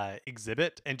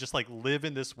exhibit, and just like live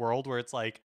in this world where it's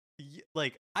like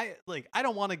I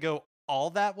don't want to go all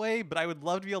that way, but I would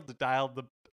love to be able to dial the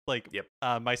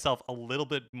myself a little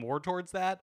bit more towards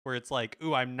that, where it's like,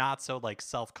 ooh, I'm not so like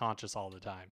self-conscious all the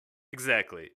time.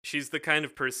 Exactly. She's the kind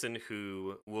of person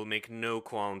who will make no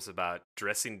qualms about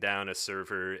dressing down a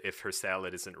server if her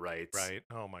salad isn't right. Right.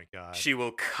 Oh my God. She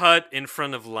will cut in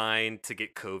front of line to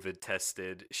get COVID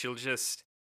tested. She'll just,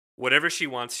 whatever she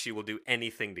wants, she will do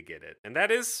anything to get it. And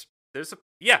that is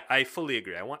I fully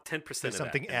agree. I want 10% There's of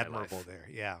something that in my admirable life. there.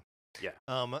 Yeah.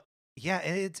 Yeah. Yeah,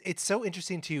 and it's so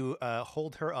interesting to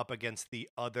hold her up against the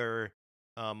other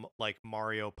like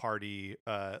Mario Party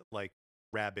like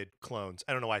Rabid clones.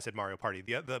 I don't know why I said Mario Party.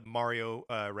 The Mario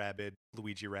Rabid,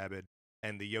 Luigi Rabid,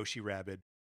 and the Yoshi Rabid,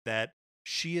 that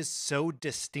she is so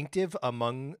distinctive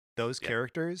among those Yeah.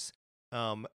 characters,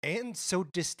 and so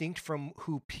distinct from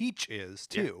who Peach is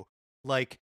Yeah. too.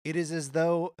 Like, it is as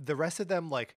though the rest of them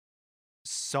like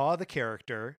saw the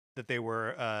character that they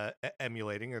were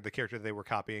emulating, or the character they were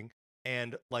copying,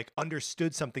 and like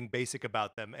understood something basic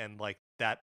about them, and like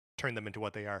that turned them into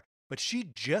what they are. But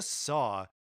she just saw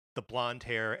the blonde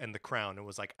hair and the crown and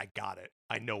was like, I got it,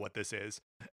 I know what this is,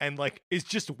 and like is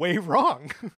just way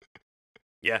wrong.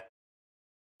 Yeah.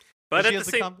 But But she at has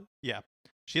the the same,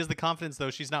 she has the confidence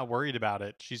though. She's not worried about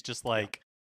it. She's just like,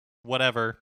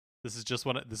 whatever. This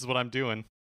is what I'm doing.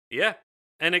 yeah.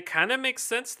 And it kind of makes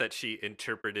sense that she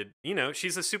interpreted,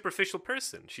 she's a superficial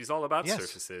person. She's all about Yes.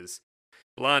 surfaces.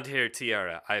 Blonde hair,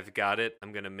 tiara. I've got it.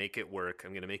 I'm going to make it work.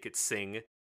 I'm going to make it sing.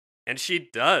 And she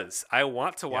does. I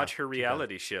want to watch her she does.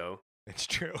 reality show. It's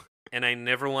true. And I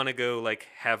never want to go like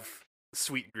have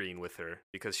Sweet Green with her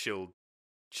because she'll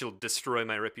destroy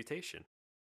my reputation.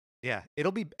 Yeah,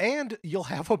 it'll be, and you'll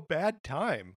have a bad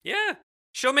time. Yeah.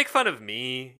 She'll make fun of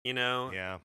me,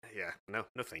 Yeah. Yeah. No,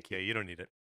 thank you. Yeah, you don't need it.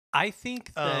 I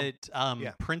think that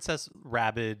yeah. Princess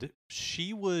Rabid,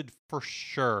 she would for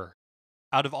sure,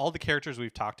 out of all the characters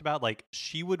we've talked about, like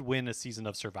she would win a season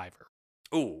of Survivor.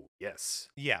 Oh, yes.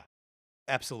 Yeah,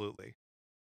 absolutely.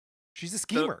 She's a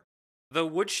schemer. Though,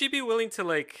 would she be willing to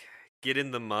like get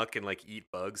in the muck and like eat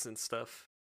bugs and stuff?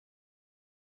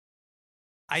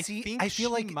 I feel she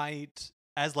like might,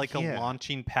 as like a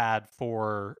launching pad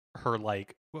for her,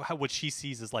 like what she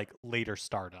sees as like later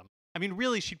stardom. I mean,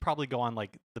 really, she'd probably go on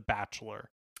like The Bachelor,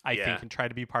 I think, and try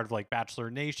to be part of like Bachelor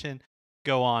Nation,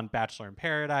 go on Bachelor in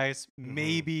Paradise,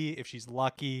 maybe if she's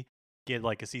lucky, get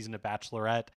like a season of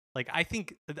Bachelorette. Like, I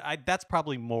think that's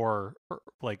probably more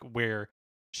like where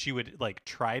she would like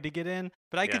try to get in,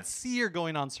 but I could see her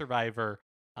going on Survivor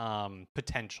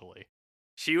potentially.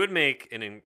 She would make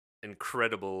an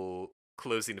incredible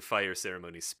closing fire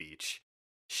ceremony speech.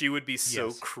 She would be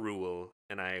so cruel,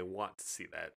 and I want to see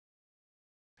that.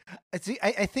 See,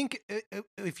 I think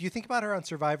if you think about her on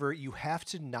Survivor, you have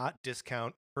to not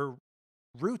discount her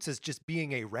roots as just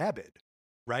being a rabid,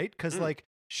 right? Because like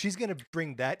she's gonna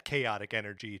bring that chaotic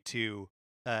energy to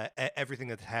everything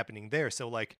that's happening there. So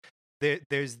like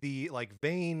there's the like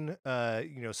vain,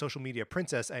 social media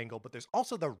princess angle, but there's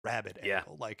also the rabid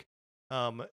angle. Like,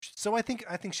 so I think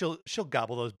she'll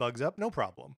gobble those bugs up, no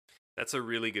problem. That's a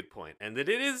really good point, and that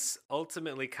it is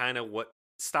ultimately kind of what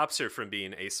stops her from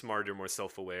being a smarter, more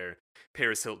self-aware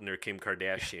Paris Hilton or Kim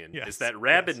Kardashian. Is that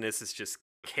rabidness is just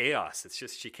chaos. It's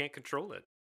just she can't control it.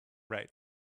 Right.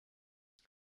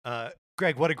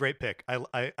 Greg, what a great pick.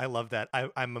 I love that.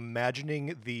 I'm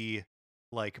imagining the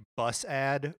like bus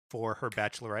ad for her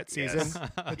Bachelorette season.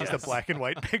 Just a black and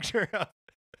white picture of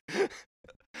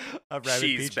Rabbit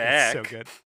She's Peach. back. It's so good.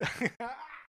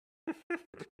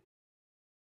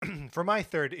 For my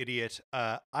third idiot,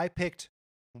 I picked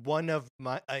one of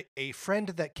a friend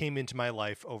that came into my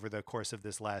life over the course of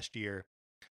this last year.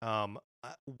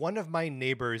 One of my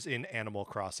neighbors in Animal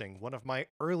Crossing, one of my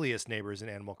earliest neighbors in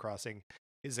Animal Crossing,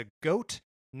 is a goat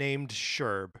named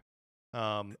Sherb.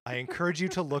 I encourage you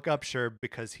to look up Sherb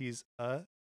because he's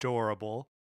adorable.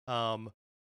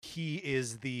 He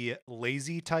is the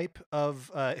lazy type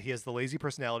of, he has the lazy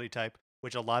personality type,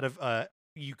 which a lot of,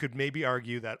 you could maybe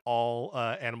argue that all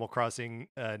Animal Crossing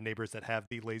neighbors that have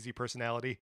the lazy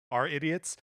personality are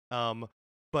idiots.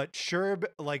 But Sherb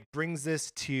like brings this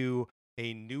to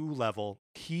a new level.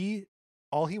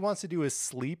 All he wants to do is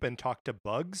sleep and talk to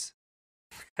bugs.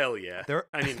 Hell yeah.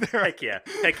 Heck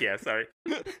yeah, sorry.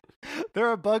 There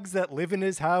are bugs that live in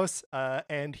his house,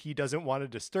 and he doesn't want to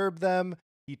disturb them.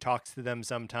 He talks to them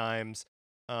sometimes.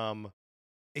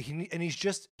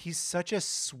 He's such a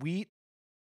sweet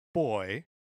boy,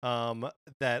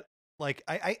 that like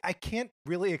I can't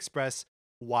really express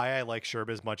why I like Sherb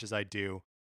as much as I do.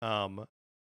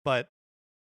 But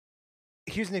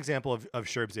here's an example of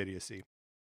Sherb's idiocy.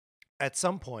 At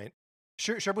some point,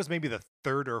 Sherb was maybe the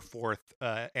third or fourth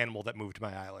animal that moved to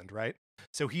my island, right?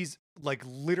 So he's like,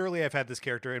 literally, I've had this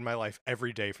character in my life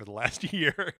every day for the last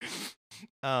year.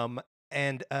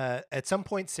 And at some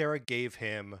point, Sarah gave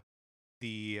him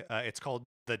it's called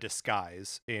the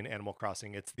disguise in Animal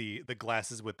Crossing. It's the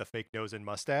glasses with the fake nose and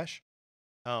mustache.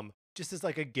 Just as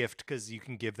like a gift, because you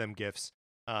can give them gifts.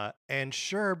 And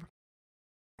Sherb,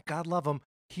 God love him,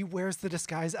 he wears the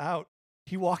disguise out.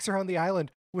 He walks around the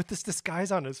island with this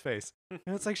disguise on his face. And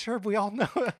it's like, sure, we all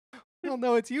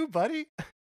know it's you, buddy.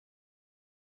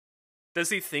 Does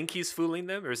he think he's fooling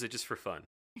them, or is it just for fun?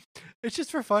 It's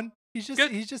just for fun. He's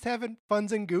Good. just having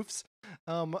funs and goofs.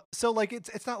 So like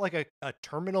it's not like a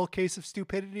terminal case of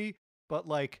stupidity, but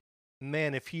like,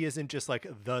 man, if he isn't just like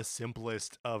the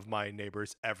simplest of my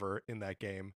neighbors ever in that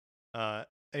game. And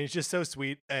he's just so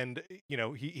sweet. And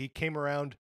he came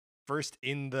around first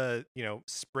in the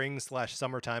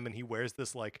spring/summertime, and he wears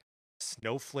this like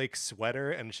snowflake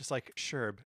sweater, and it's just like,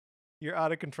 Sherb, you're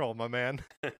out of control, my man.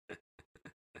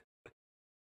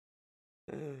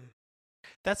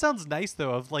 That sounds nice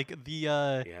though. Of like the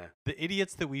Yeah. the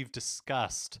idiots that we've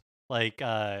discussed, like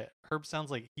Herb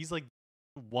sounds like he's like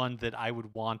one that I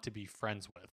would want to be friends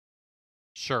with.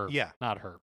 Sure. Yeah. Not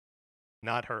Herb.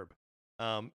 Not Herb.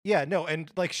 Yeah, no,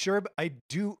 and like Sherb, I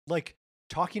do like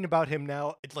talking about him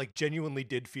now. It like genuinely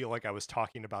did feel like I was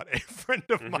talking about a friend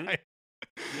of mine.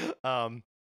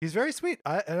 He's very sweet.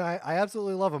 I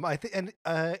absolutely love him. I think, and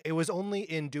it was only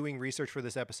in doing research for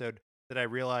this episode that I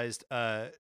realized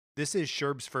this is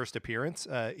Sherb's first appearance.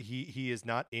 He is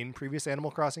not in previous Animal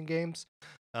Crossing games,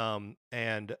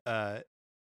 and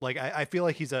like I feel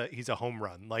like he's a home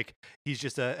run. Like he's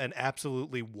just an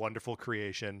absolutely wonderful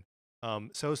creation.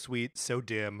 So sweet, so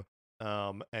dim,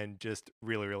 and just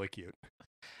really, really cute.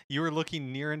 You were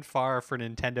looking near and far for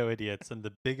Nintendo idiots, and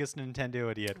the biggest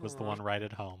Nintendo idiot was the one right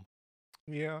at home.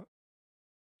 Yeah,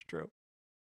 it's true.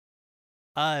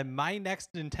 My next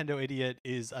Nintendo idiot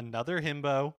is another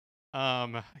himbo.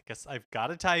 I guess I've got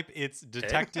to type. It's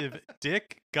Detective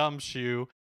Dick Gumshoe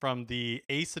from the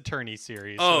Ace Attorney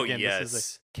series. Oh, so again, yes. This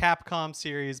is a Capcom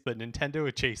series, but Nintendo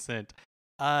adjacent.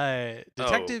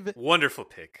 Detective. Wonderful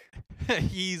pick.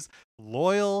 He's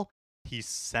loyal. He's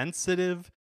sensitive.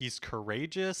 He's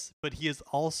courageous, but he is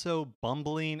also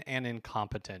bumbling and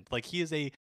incompetent. Like he's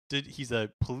a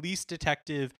police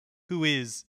detective who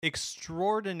is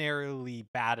extraordinarily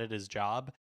bad at his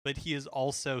job, but he is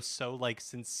also so like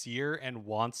sincere and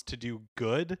wants to do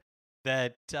good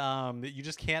that you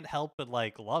just can't help but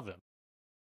like love him.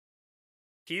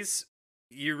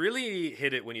 You really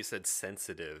hit it when you said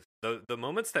sensitive. The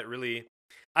moments that really,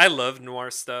 I love noir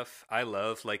stuff. I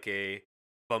love like a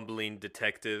bumbling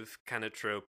detective kind of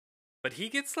trope, but he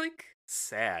gets like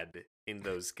sad in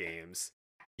those games.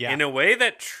 Yeah. In a way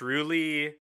that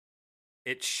truly,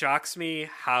 it shocks me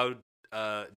how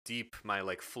deep my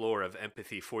like floor of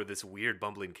empathy for this weird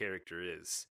bumbling character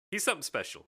is. He's something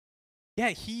special. Yeah,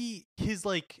 his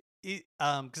like it,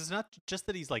 because it's not just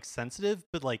that he's like sensitive,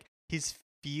 but like his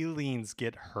feelings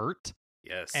get hurt.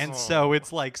 Yes. And so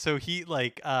it's like so he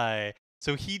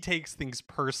takes things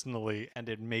personally and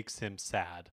it makes him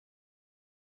sad.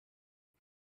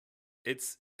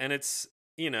 It's oh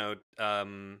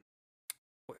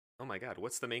my god,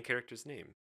 what's the main character's name?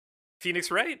 Phoenix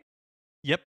Wright?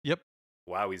 Yep.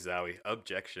 Wowie zowie.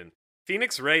 Objection.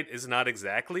 Phoenix Wright is not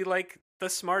exactly like the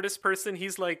smartest person.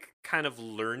 He's like kind of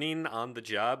learning on the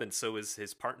job, and so is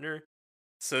his partner.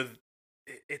 So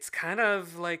it's kind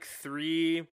of like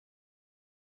three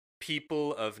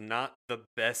people of not the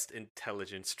best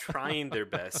intelligence trying their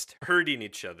best, hurting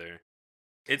each other.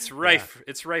 It's rife. Yeah.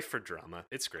 It's rife for drama.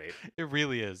 It's great. It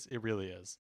really is.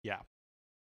 Yeah.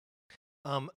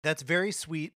 That's very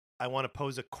sweet. I want to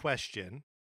pose a question,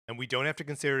 and we don't have to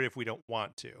consider it if we don't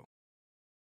want to.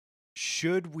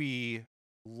 Should we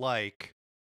like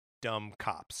dumb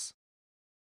cops?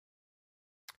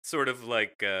 Sort of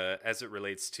like as it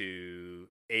relates to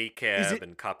ACAB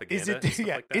and Copaganda.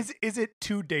 Like that? Is it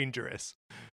too dangerous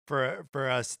for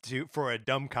a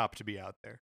dumb cop to be out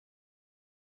there?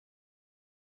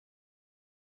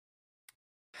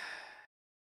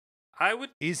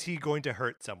 Is he going to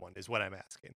hurt someone? Is what I'm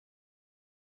asking.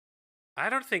 I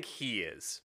don't think he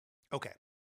is. Okay.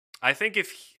 I think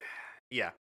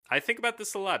I think about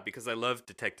this a lot because I love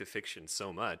detective fiction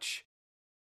so much.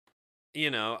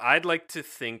 I'd like to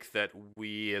think that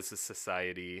we as a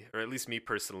society, or at least me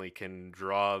personally, can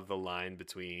draw the line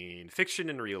between fiction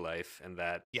and real life, and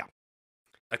that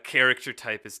a character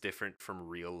type is different from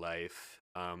real life.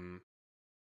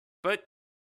 But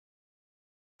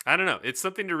I don't know. It's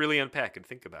something to really unpack and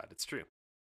think about. It's true.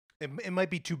 It might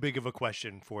be too big of a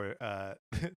question for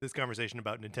this conversation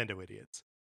about Nintendo idiots.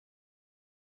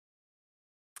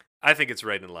 I think it's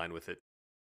right in line with it.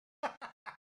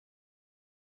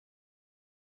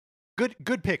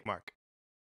 Good pick, Mark.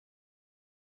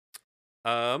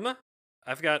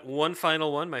 I've got one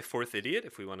final one, my fourth idiot,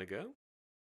 if we want to go.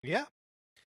 Yeah.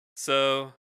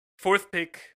 So, fourth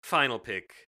pick, final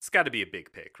pick. It's got to be a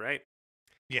big pick, right?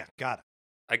 Yeah, got it.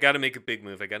 I got to make a big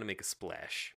move. I got to make a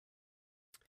splash.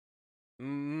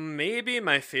 Maybe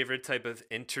my favorite type of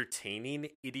entertaining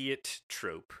idiot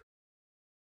trope.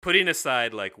 Putting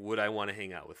aside, like, would I want to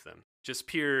hang out with them? Just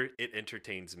pure, it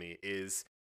entertains me, is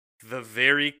the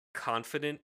very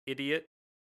confident idiot.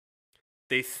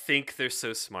 They think they're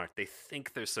so smart. They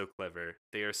think they're so clever.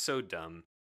 They are so dumb.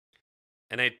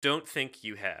 And I don't think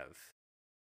you have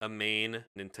a main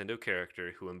Nintendo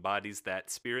character who embodies that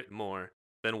spirit more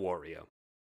than Wario.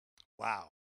 Wow.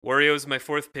 Wario is my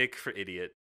fourth pick for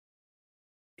idiot.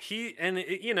 He's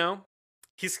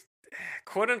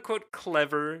quote unquote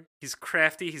clever. He's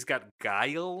crafty. He's got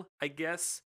guile, I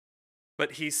guess.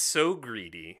 But he's so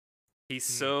greedy. He's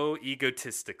so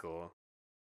egotistical.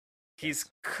 He's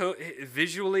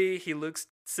visually, he looks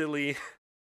silly.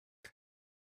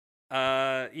 He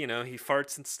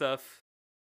farts and stuff.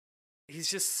 He's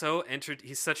just so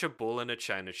he's such a bull in a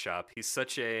china shop. He's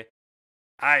such a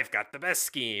I've got the best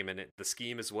scheme, and the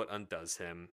scheme is what undoes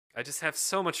him. I just have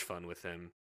so much fun with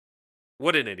him.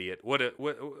 What an idiot. What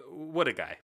a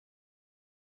guy.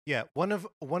 Yeah, one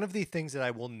of the things that I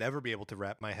will never be able to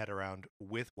wrap my head around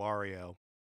with Wario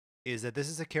is that this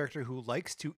is a character who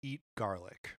likes to eat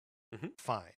garlic. Mm-hmm.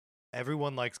 Fine.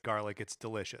 Everyone likes garlic. It's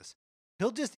delicious.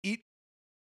 He'll just eat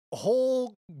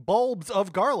whole bulbs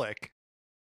of garlic.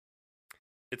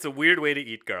 It's a weird way to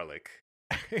eat garlic.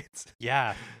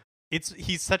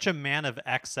 He's such a man of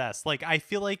excess. Like, I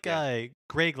feel like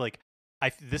Greg, like,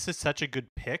 this is such a good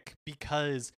pick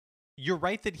because you're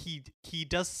right that he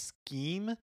does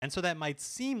scheme, and so that might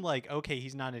seem like, okay,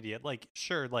 he's not an idiot. Like,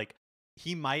 sure, like,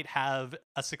 he might have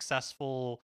a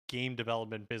successful game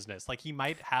development business. Like, he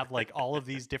might have like all of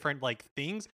these different like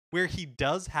things where he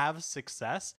does have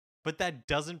success, but that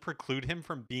doesn't preclude him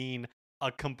from being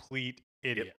a complete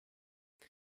idiot. Yep.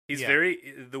 He's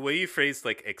very, the way you phrased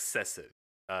like excessive.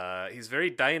 He's very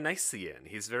Dionysian.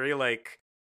 He's very like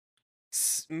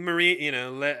Marie,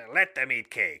 let them eat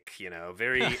cake.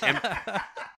 Very,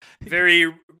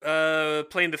 very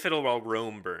playing the fiddle while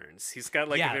Rome burns. He's got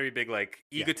like a very big like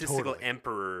egotistical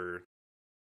emperor.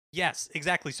 Yes,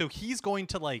 exactly. So he's going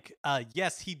to like,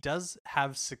 yes, he does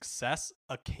have success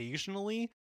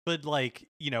occasionally, but like,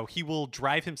 he will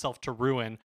drive himself to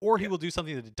ruin, or he will do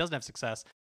something that doesn't have success,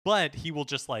 but he will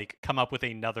just like come up with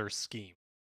another scheme.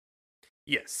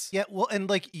 Yes. Yeah, well, and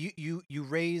like you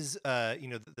raise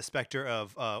the specter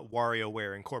of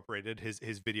WarioWare Incorporated,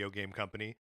 his video game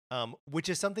company, which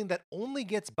is something that only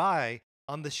gets by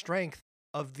on the strength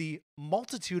of the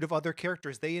multitude of other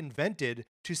characters they invented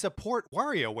to support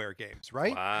WarioWare games,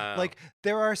 right? Wow. Like,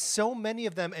 there are so many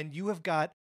of them, and you have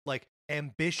got like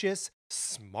ambitious,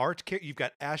 smart characters. You've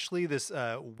got Ashley, this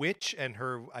witch, and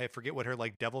her, I forget what her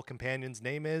like devil companion's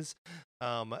name is.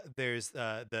 There's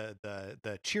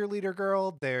the cheerleader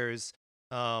girl. There's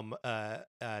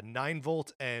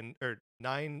 9-volt and or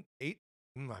 9-8.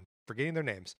 I'm forgetting their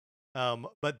names.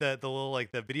 But the little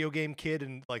like the video game kid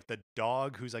and like the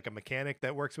dog who's like a mechanic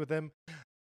that works with him.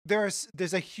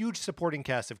 There's a huge supporting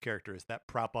cast of characters that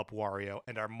prop up Wario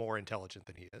and are more intelligent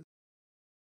than he is.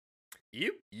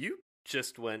 You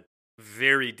just went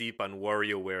very deep on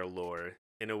WarioWare lore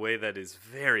in a way that is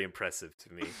very impressive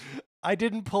to me. I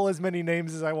didn't pull as many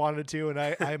names as I wanted to, and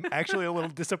I'm actually a little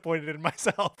disappointed in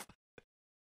myself.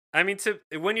 I mean,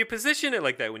 when you position it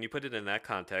like that, when you put it in that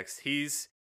context, he's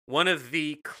one of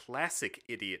the classic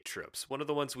idiot tropes. One of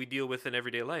the ones we deal with in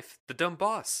everyday life. The dumb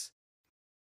boss.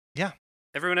 Yeah.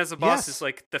 Everyone has a boss who's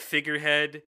like the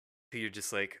figurehead, who you're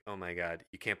just like, oh my god,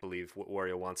 you can't believe what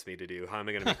Wario wants me to do. How am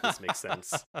I going to make this make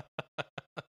sense?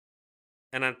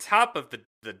 And on top of the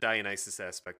Dionysus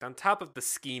aspect, on top of the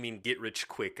scheming,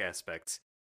 get-rich-quick aspects,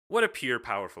 what a pure,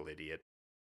 powerful idiot.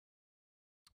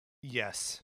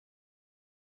 Yes.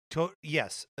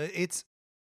 Yes. It's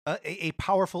a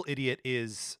powerful idiot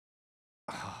is...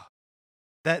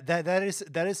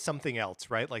 that is something else,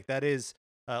 right? Like, that is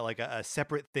like a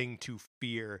separate thing to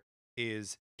fear.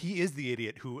 Is he is the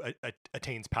idiot who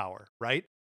attains power, right?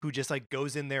 Who just like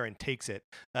goes in there and takes it.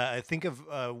 I think of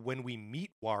when we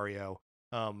meet Wario,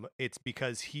 it's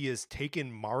because he has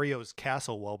taken Mario's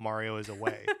castle while Mario is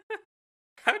away.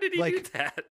 How did he do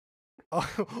that?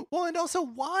 Oh, well, and also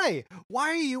why? Why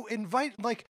are you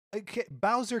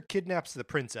Bowser kidnaps the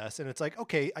princess, and it's like,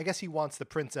 okay, I guess he wants the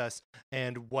princess,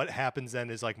 and what happens then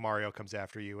is like Mario comes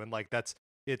after you, and like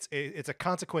it's a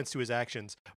consequence to his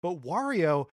actions. But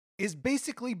Wario is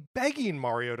basically begging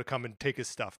Mario to come and take his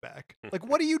stuff back. Like,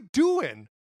 what are you doing?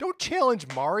 Don't challenge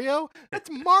Mario. That's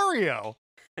Mario.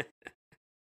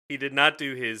 He did not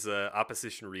do his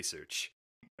opposition research.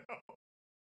 No.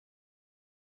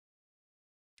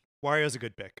 Wario's a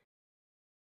good pick.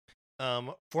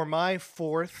 For my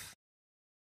fourth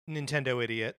Nintendo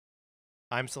idiot,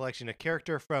 I'm selecting a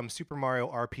character from Super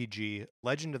Mario RPG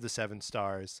Legend of the Seven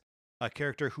Stars, a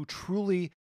character who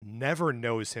truly never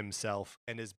knows himself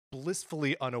and is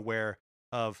blissfully unaware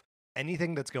of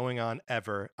anything that's going on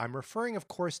ever. I'm referring, of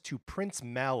course, to Prince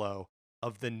Mallow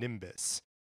of the Nimbus.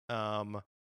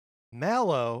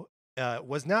 Mallow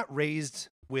was not raised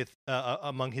with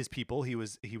among his people. He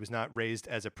was not raised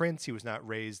as a prince. He was not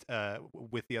raised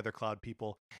with the other Cloud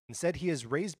people. Instead, he is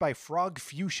raised by Frog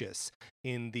Fuchsius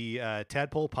in the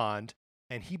Tadpole Pond,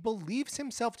 and he believes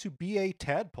himself to be a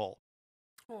tadpole.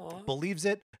 Aww. Believes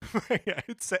it. Yeah,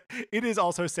 it is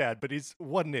also sad, but he's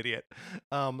what an idiot.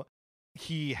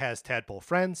 He has tadpole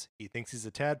friends. He thinks he's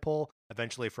a tadpole.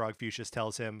 Eventually, Frog Fuchsius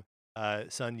tells him,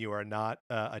 son, you are not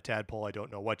a tadpole. I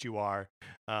don't know what you are.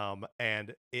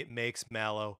 And it makes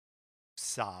Mallow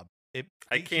sob.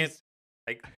 I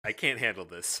can't handle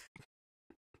this.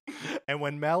 And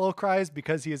when Mallow cries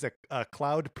because he is a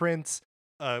cloud prince,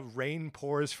 rain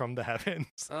pours from the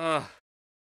heavens.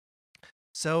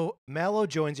 So Mallow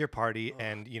joins your party,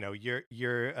 and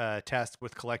you're tasked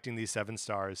with collecting these 7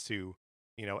 stars to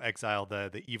exile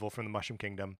the evil from the Mushroom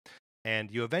Kingdom, and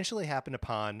you eventually happen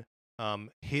upon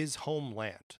his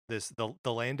homeland, the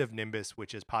land of Nimbus,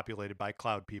 which is populated by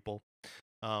cloud people,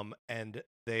 and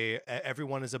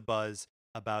everyone is abuzz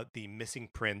about the missing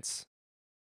prince.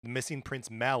 The missing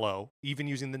Prince Mallow, even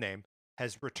using the name,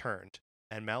 has returned,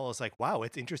 and Mallow's like, wow,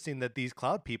 it's interesting that these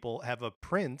cloud people have a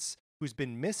prince who's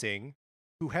been missing,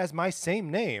 who has my same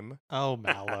name. Oh,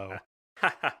 Mallow.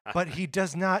 But he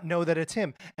does not know that it's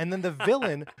him. And then the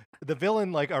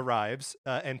villain like arrives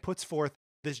and puts forth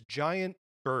this giant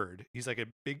bird. He's like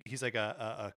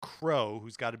a crow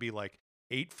who's got to be like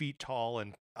 8 feet tall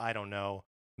and I don't know,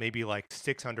 maybe like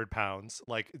 600 pounds,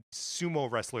 like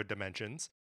sumo wrestler dimensions,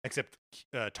 except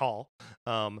tall.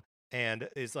 And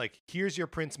is like, here's your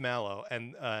Prince Mallow.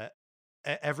 And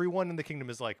everyone in the kingdom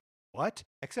is like, what?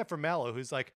 Except for Mallow,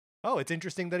 who's like, oh, it's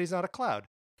interesting that he's not a cloud.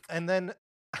 And then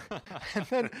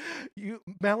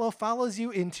Mallow follows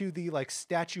you into the like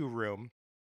statue room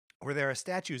where there are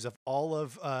statues of all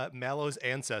of Mallow's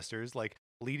ancestors, like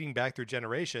leading back through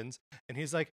generations. And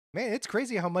he's like, man, it's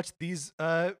crazy how much these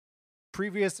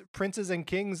previous princes and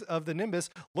kings of the Nimbus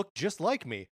look just like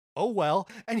me. Oh, well.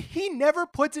 And he never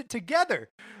puts it together.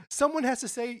 Someone has to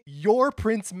say, you're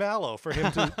Prince Mallow for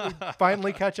him to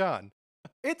finally catch on.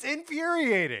 It's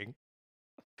infuriating.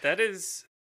 That is...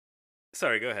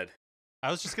 Sorry, go ahead.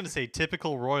 I was just going to say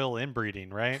typical royal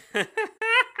inbreeding, right?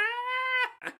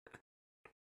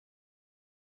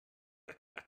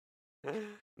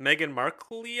 Meghan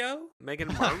Markleo?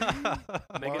 Meghan Markle?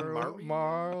 Meghan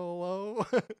Marlowe?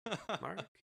 Mark?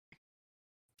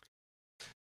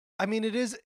 I mean, it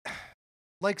is...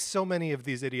 like so many of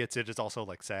these idiots, it is also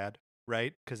like sad,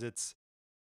 right? Because it's,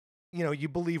 you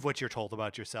believe what you're told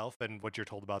about yourself and what you're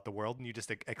told about the world, and you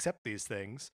just accept these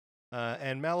things.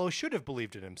 And Mallow should have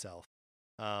believed in himself.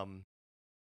 And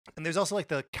there's also like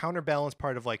the counterbalance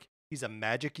part of like, he's a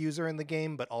magic user in the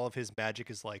game, but all of his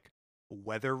magic is like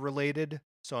weather related.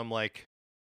 So I'm like,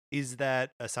 is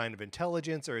that a sign of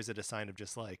intelligence or is it a sign of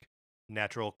just like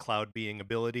natural cloud being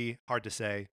ability? Hard to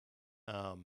say.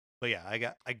 But yeah,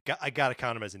 I gotta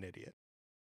count him as an idiot.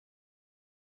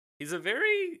 He's a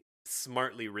very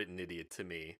smartly written idiot to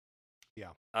me.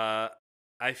 Yeah.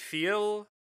 I feel,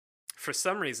 for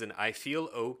some reason, I feel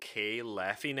okay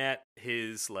laughing at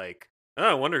his like, oh,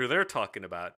 I wonder who they're talking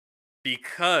about,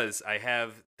 because I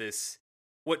have this,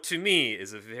 what to me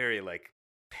is a very like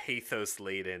pathos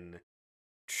laden,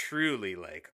 truly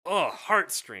like,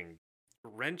 heartstring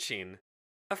wrenching.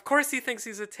 Of course he thinks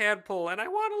he's a tadpole, and I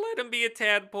want to let him be a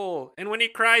tadpole. And when he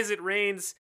cries it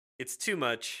rains, it's too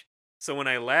much. So when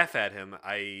I laugh at him,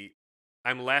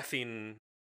 I'm laughing.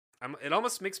 It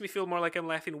almost makes me feel more like I'm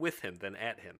laughing with him than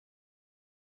at him.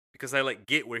 Because I like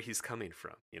get where he's coming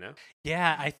from,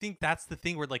 Yeah, I think that's the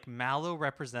thing where like Mallow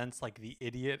represents like the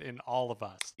idiot in all of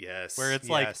us. Yes. Where it's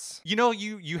like,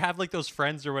 you have like those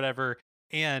friends or whatever,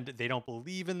 and they don't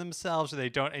believe in themselves, or they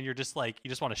don't, and you're just like, you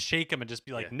just want to shake them and just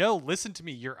be like, no, listen to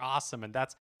me, you're awesome. And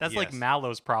that's like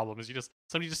Mallow's problem, is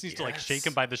somebody just needs to like shake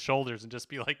him by the shoulders and just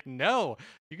be like, no,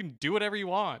 you can do whatever you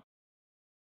want.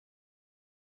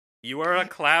 You are a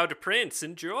cloud prince,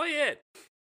 enjoy it.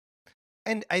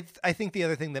 And I think the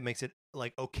other thing that makes it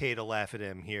like okay to laugh at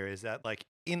him here is that like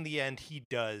in the end he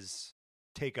does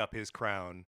take up his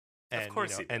crown, and of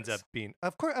course he ends up being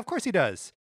of course he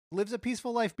does. Lives a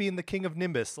peaceful life being the king of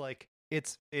Nimbus. Like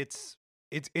it's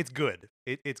good.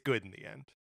 It's good in the end.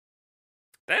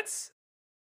 That's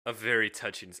a very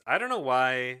touching. I don't know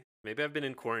why. Maybe I've been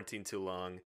in quarantine too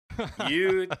long.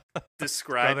 You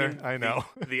describing Brother, I know.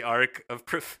 the arc of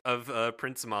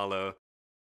Prince Mallow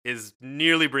is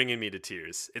nearly bringing me to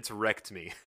tears. It's wrecked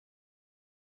me.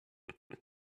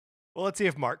 Well, let's see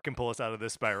if Mark can pull us out of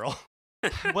this spiral.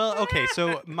 Well, okay,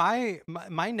 so my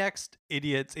next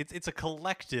idiots, it's a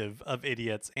collective of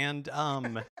idiots, and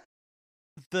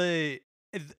they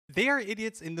are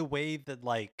idiots in the way that,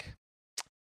 like,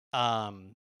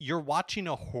 you're watching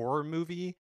a horror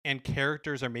movie and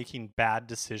characters are making bad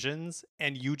decisions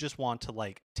and you just want to,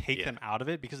 like, take them out of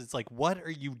it because it's like, what are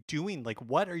you doing? Like,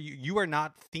 what are you are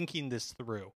not thinking this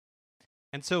through.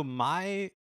 And so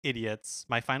my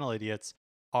final idiots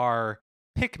are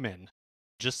Pikmin.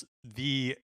 Just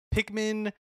the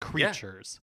Pikmin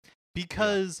creatures.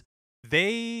 Because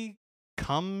they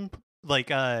come, like,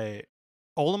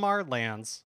 Olimar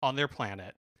lands on their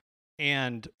planet,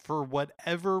 and for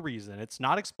whatever reason, it's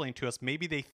not explained to us. Maybe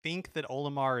they think that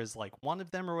Olimar is, like, one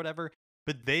of them or whatever,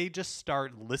 but they just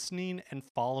start listening and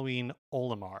following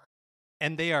Olimar.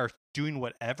 And they are doing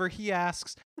whatever he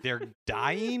asks. They're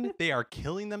dying. They are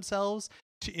killing themselves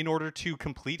in order to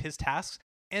complete his tasks.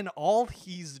 And all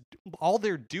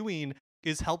they're doing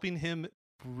is helping him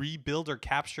rebuild or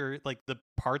capture, like, the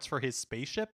parts for his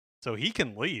spaceship so he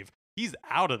can leave. He's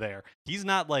out of there. He's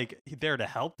not, like, there to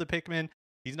help the Pikmin.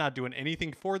 He's not doing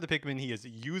anything for the Pikmin. He is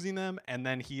using them, and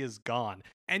then he is gone.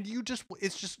 And it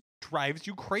just drives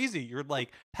you crazy. You're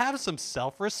like, have some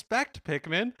self-respect,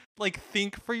 Pikmin. Like,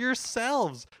 think for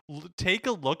yourselves. Take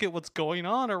a look at what's going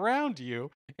on around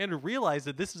you and realize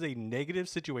that this is a negative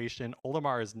situation.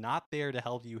 Olimar is not there to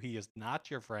help you. He is not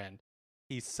your friend.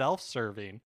 He's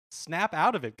self-serving. Snap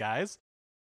out of it, guys.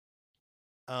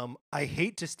 I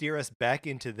hate to steer us back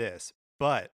into this,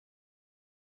 but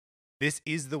this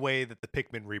is the way that the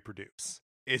Pikmin reproduce.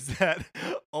 Is that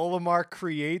Olimar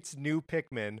creates new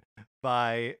Pikmin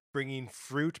by bringing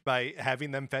fruit, by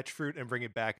having them fetch fruit and bring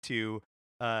it back to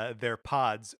their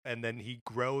pods, and then he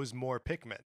grows more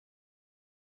Pikmin.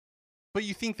 But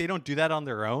you think they don't do that on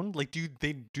their own? Like, do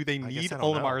they need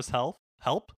Olimar's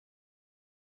help?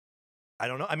 I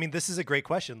don't know. I mean, this is a great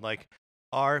question. Like,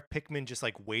 are Pikmin just,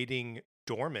 like, waiting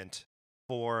dormant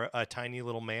for a tiny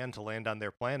little man to land on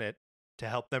their planet to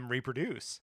help them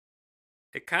reproduce?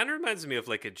 It kind of reminds me of,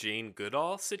 like, a Jane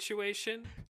Goodall situation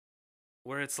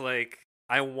where it's like,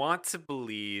 I want to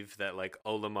believe that, like,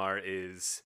 Olimar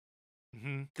is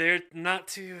there not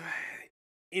to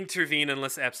intervene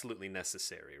unless absolutely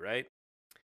necessary, right?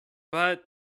 But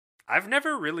I've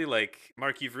never really, like,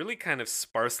 Mark, you've really kind of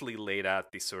sparsely laid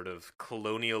out the sort of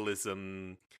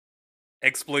colonialism,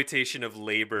 exploitation of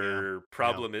labor,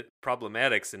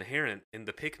 problematics inherent in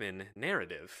the Pikmin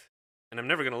narrative. And I'm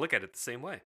never going to look at it the same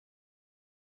way.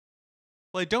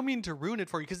 Well, I don't mean to ruin it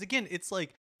for you, because, again, it's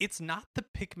like, it's not the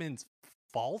Pikmin's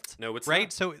fault. No, it's right?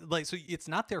 not. So it's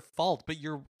not their fault, but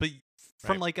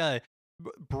from like a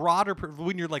broader,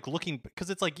 when you're, like, looking, because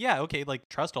it's like, yeah, okay, like,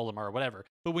 trust Olimar or whatever.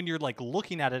 But when you're, like,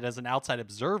 looking at it as an outside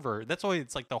observer, that's why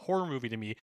it's like the horror movie to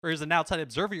me. Where as an outside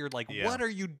observer, you're like, what are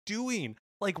you doing?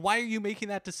 Like, why are you making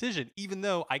that decision? Even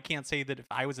though I can't say that if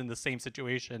I was in the same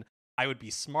situation, I would be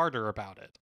smarter about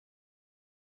it.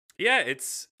 Yeah,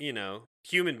 it's,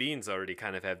 human beings already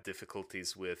kind of have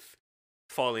difficulties with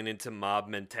falling into mob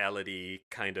mentality,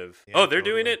 kind of, they're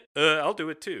doing it, I'll do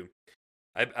it too.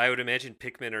 I would imagine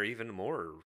Pikmin are even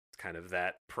more kind of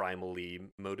that primally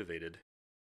motivated.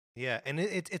 Yeah, and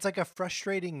it's like a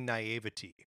frustrating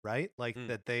naivety, right? Like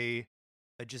that they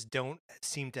just don't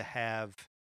seem to have,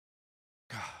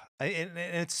 and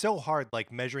it's so hard,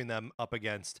 like, measuring them up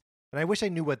against, and I wish I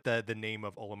knew what the name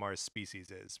of Olimar's species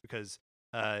is, because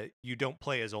you don't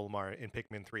play as Olimar in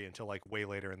Pikmin 3 until, like, way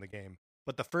later in the game.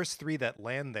 But the first three that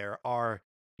land there are,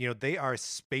 they are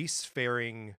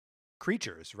spacefaring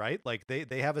creatures, right? Like,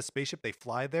 they have a spaceship, they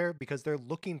fly there because they're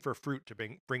looking for fruit to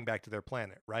bring back to their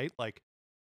planet, right? Like,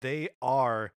 they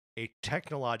are a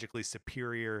technologically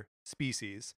superior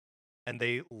species, and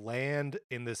they land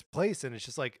in this place, and it's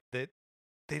just like that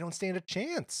they don't stand a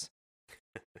chance.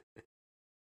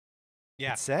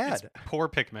 Yeah, it's sad. It's poor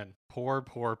Pikmin. Poor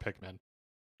Pikmin.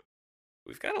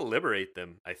 We've got to liberate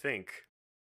them, I think.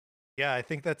 Yeah, I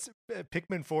think that's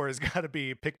Pikmin 4 has got to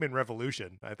be Pikmin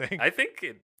Revolution, I think. I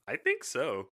think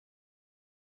so.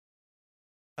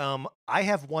 I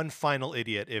have one final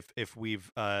idiot if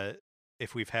we've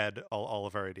had all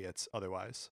of our idiots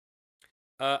otherwise.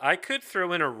 I could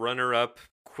throw in a runner-up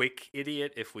quick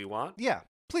idiot if we want. Yeah,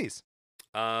 please.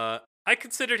 I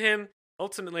considered him.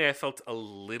 Ultimately, I felt a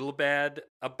little bad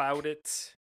about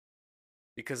it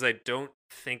because I don't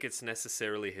think it's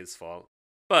necessarily his fault.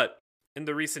 But in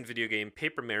the recent video game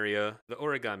Paper Mario: The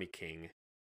Origami King,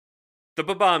 the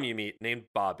Bob-omb you meet, named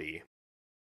Bobby,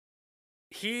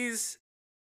 he's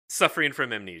suffering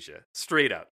from amnesia,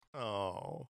 straight up.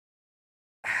 Oh.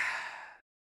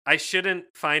 I shouldn't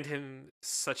find him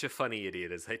such a funny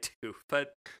idiot as I do,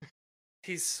 but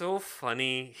he's so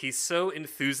funny. He's so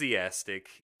enthusiastic.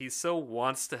 He so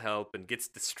wants to help and gets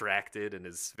distracted and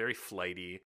is very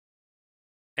flighty.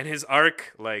 And his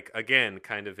arc, like, again,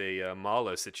 kind of a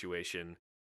Malo situation,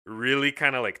 really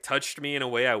kind of like touched me in a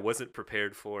way I wasn't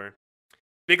prepared for.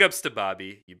 Big ups to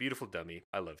Bobby, you beautiful dummy.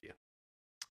 I love you.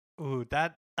 Ooh,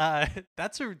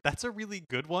 that's a really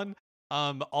good one.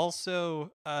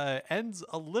 Also ends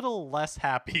a little less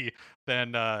happy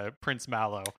than Prince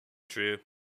Mallow. True.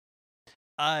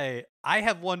 I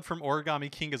have one from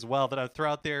Origami King as well that I'll throw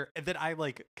out there that I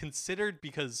like considered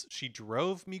because she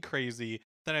drove me crazy.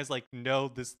 Then I was like, no,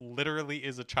 this literally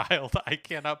is a child. I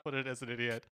cannot put it as an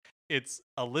idiot. It's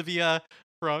Olivia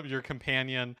from Your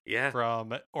Companion Yeah.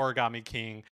 from Origami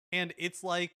King. And it's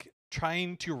like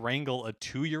trying to wrangle a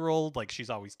 2-year-old. Like she's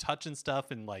always touching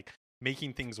stuff and like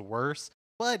making things worse.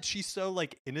 But she's so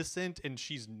like innocent and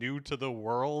she's new to the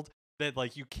world that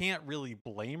like you can't really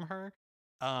blame her.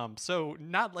 So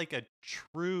not like a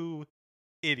true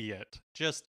idiot,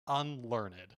 just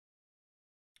unlearned.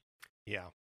 Yeah.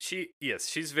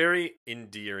 She's very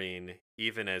endearing,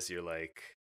 even as you're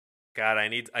like, God, I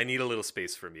need a little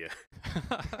space from you.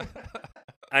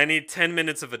 I need 10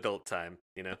 minutes of adult time,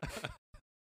 you know?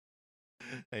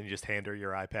 And you just hand her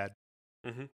your iPad.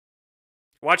 Mm-hmm.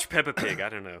 Watch Peppa Pig, I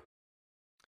don't know.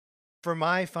 For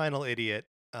my final idiot,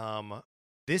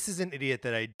 this is an idiot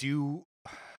that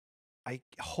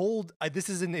this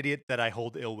is an idiot that I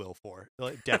hold ill will for.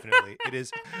 Definitely. It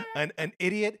is an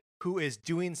idiot who is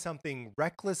doing something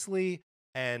recklessly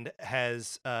and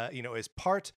has, is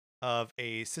part of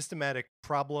a systematic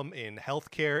problem in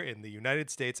healthcare in the United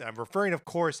States. I'm referring, of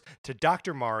course, to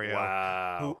Dr.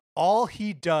 Mario, who all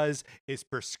he does is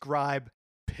prescribe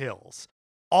pills.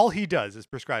 All he does is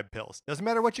prescribe pills. Doesn't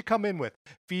matter what you come in with.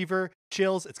 Fever,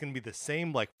 chills, it's going to be the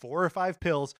same like 4 or 5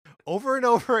 pills over and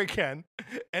over again.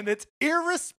 And it's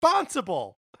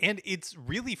irresponsible. And it's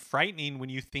really frightening when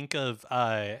you think of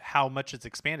how much it's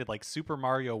expanded. Like Super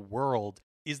Mario World,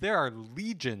 there are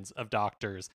legions of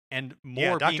doctors and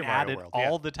more being added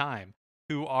all the time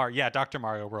who are, Dr.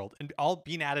 Mario World, and all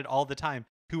being added all the time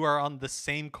who are on the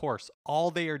same course. All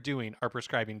they are doing are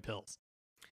prescribing pills.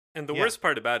 And the worst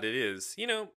part about it is,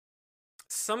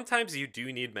 sometimes you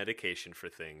do need medication for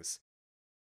things.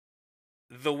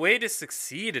 The way to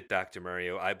succeed at Dr.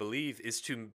 Mario, I believe, is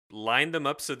to line them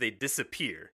up so they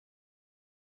disappear.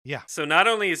 Yeah. So not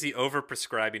only is he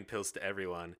overprescribing pills to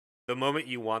everyone, the moment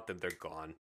you want them, they're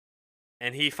gone.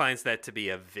 And he finds that to be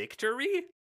a victory?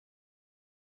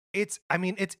 It's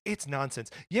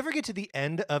nonsense. You ever get to the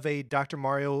end of a Dr.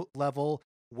 Mario level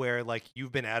where like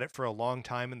you've been at it for a long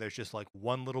time and there's just like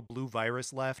one little blue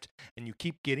virus left and you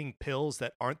keep getting pills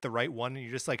that aren't the right one and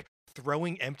you're just like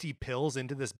throwing empty pills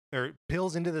into this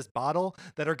bottle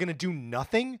that are going to do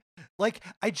nothing? Like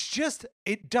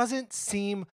it doesn't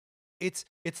seem it's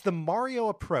the Mario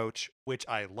approach, which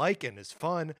I like and is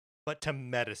fun, but to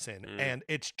medicine. And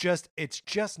it's just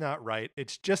not right.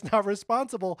 It's just not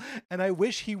responsible. And I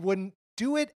wish he wouldn't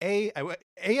do it.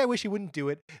 I wish he wouldn't do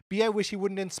it. B, I wish he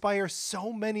wouldn't inspire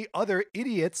so many other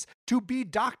idiots to be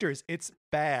doctors. It's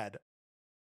bad.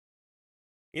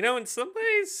 In some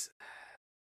ways,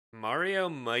 Mario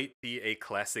might be a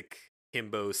classic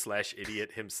himbo /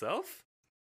 idiot himself.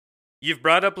 You've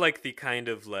brought up like the kind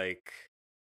of like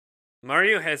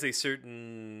Mario has a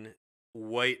certain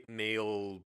white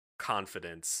male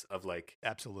confidence of like,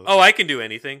 absolutely. Oh, I can do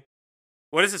anything.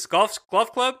 What is this? Golf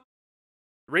club?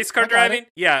 Race car driving?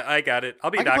 Yeah, I got it.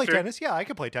 I'll be a doctor. I can play tennis. Yeah, I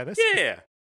can play tennis. Yeah.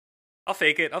 I'll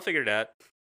fake it. I'll figure it out.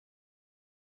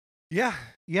 Yeah.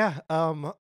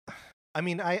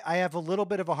 I have a little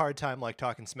bit of a hard time like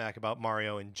talking smack about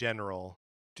Mario in general,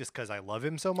 just because I love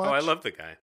him so much. Oh, I love the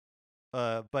guy.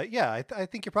 But yeah, I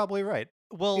think you're probably right.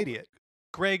 Well, idiot.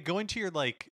 Greg, going to your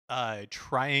like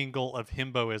triangle of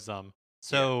himboism.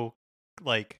 So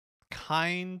like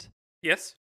kind.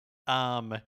 Yes.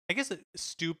 I guess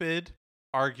stupid,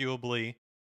 arguably,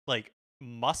 like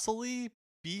muscly,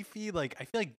 beefy. Like I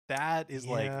feel like that is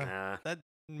that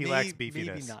he lacks beefiness.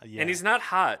 Maybe not. Yeah. And he's not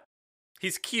hot.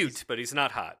 He's cute, but he's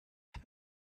not hot.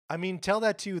 I mean, tell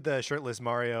that to the shirtless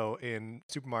Mario in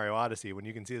Super Mario Odyssey when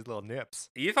you can see his little nips.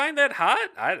 You find that hot?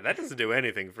 That doesn't do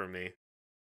anything for me.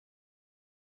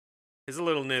 His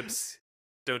little nips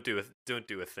don't do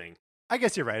a thing. I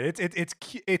guess you're right.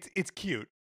 It's cute,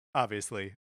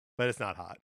 obviously, but it's not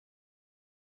hot.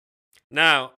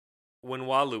 Now, when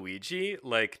Waluigi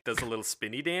like does a little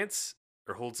spinny dance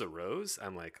or holds a rose,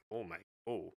 I'm like,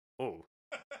 oh.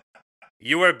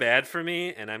 You are bad for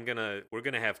me, and we're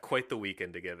gonna have quite the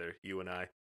weekend together, you and I.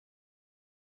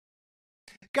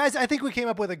 Guys, I think we came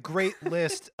up with a great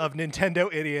list of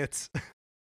Nintendo idiots.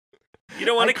 You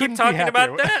don't want to keep talking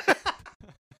about that?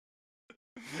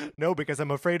 No, because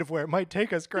I'm afraid of where it might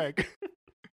take us, Greg.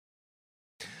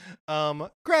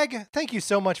 Greg, thank you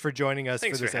so much for joining us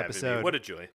Thanks for this having episode. me. What a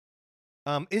joy.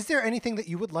 Is there anything that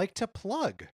you would like to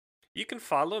plug? You can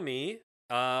follow me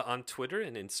on Twitter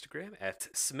and Instagram at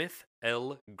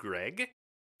SmithLGreg.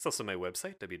 It's also my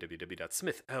website,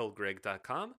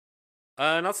 www.smithlgreg.com.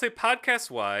 And I'll say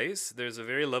podcast-wise, there's a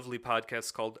very lovely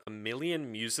podcast called A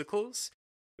Million Musicals,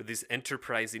 where these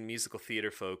enterprising musical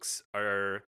theater folks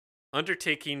are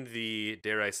undertaking the,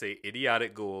 dare I say,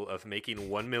 idiotic goal of making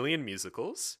 1 million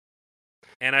musicals.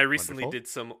 And I recently did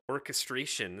some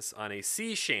orchestrations on a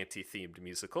sea shanty themed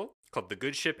musical called The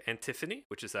Good Ship Antiphony,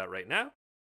 which is out right now.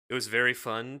 It was very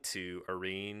fun to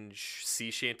arrange sea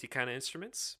shanty kind of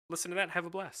instruments. Listen to that, have a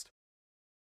blast.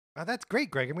 Oh, that's great,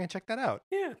 Greg. I'm going to check that out.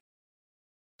 Yeah.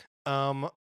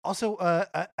 Also,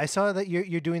 I saw that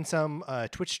you're doing some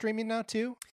Twitch streaming now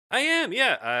too. I am,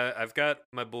 yeah. I've got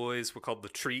my boys. We're called The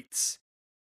Treats.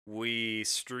 We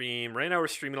stream, right now we're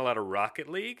streaming a lot of Rocket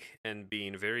League and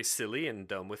being very silly and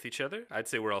dumb with each other. I'd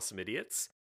say we're all some idiots.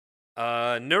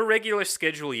 No regular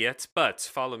schedule yet, but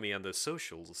follow me on those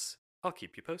socials. I'll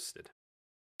keep you posted.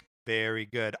 Very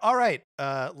good. All right,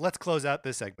 let's close out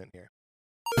this segment here.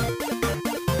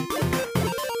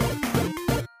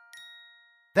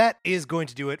 That is going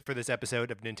to do it for this episode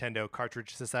of Nintendo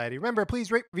Cartridge Society. Remember,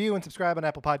 please rate, review, and subscribe on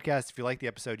Apple Podcasts. If you like the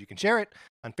episode, you can share it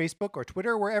on Facebook or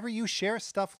Twitter, wherever you share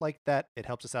stuff like that. It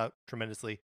helps us out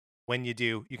tremendously when you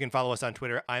do. You can follow us on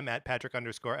Twitter. I'm at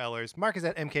Patrick_Ellers. Mark is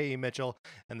at MKE Mitchell,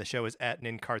 and the show is at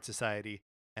NinCart Society.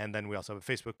 And then we also have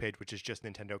a Facebook page, which is just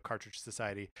Nintendo Cartridge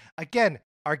Society. Again,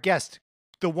 our guest,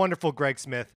 the wonderful Greg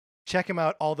Smith. Check him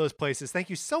out, all those places. Thank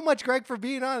you so much, Greg, for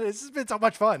being on. This has been so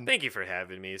much fun. Thank you for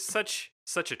having me. Such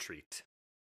a treat.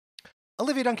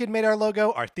 Olivia Duncan made our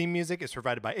logo. Our theme music is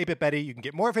provided by 8-Bit Betty. You can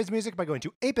get more of his music by going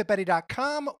to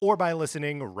 8bitbetty.com or by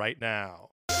listening right now.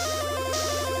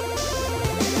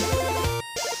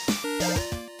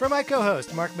 For my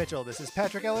co-host, Mark Mitchell, this is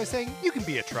Patrick Eller saying you can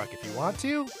be a truck if you want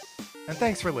to. And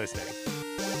thanks for listening.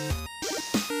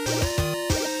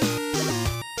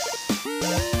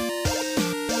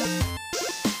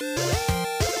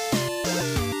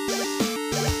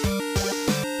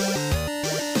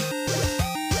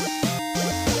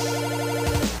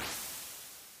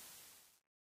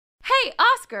 Hey,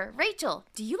 Oscar, Rachel,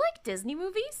 do you like Disney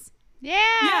movies?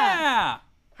 Yeah!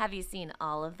 Have you seen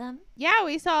all of them? Yeah,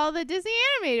 we saw all the Disney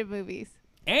animated movies.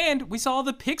 And we saw all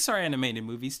the Pixar animated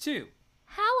movies, too.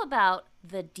 How about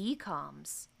the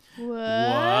DComs?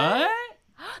 What?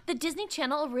 The Disney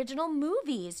Channel original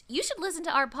movies. You should listen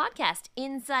to our podcast,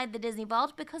 Inside the Disney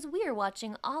Vault, because we are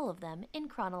watching all of them in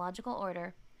chronological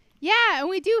order. Yeah, and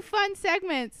we do fun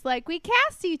segments, like we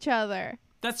cast each other.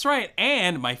 That's right,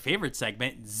 and my favorite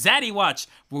segment, Zaddy Watch,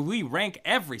 where we rank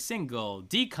every single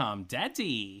DCOM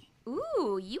daddy.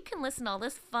 Ooh, you can listen to all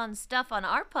this fun stuff on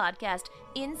our podcast,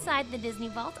 Inside the Disney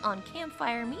Vault on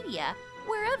Campfire Media,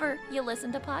 wherever you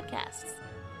listen to podcasts.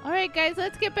 All right, guys,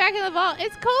 let's get back in the vault.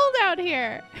 It's cold out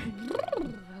here.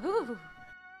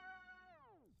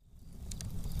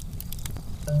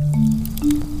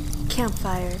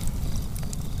 Campfire.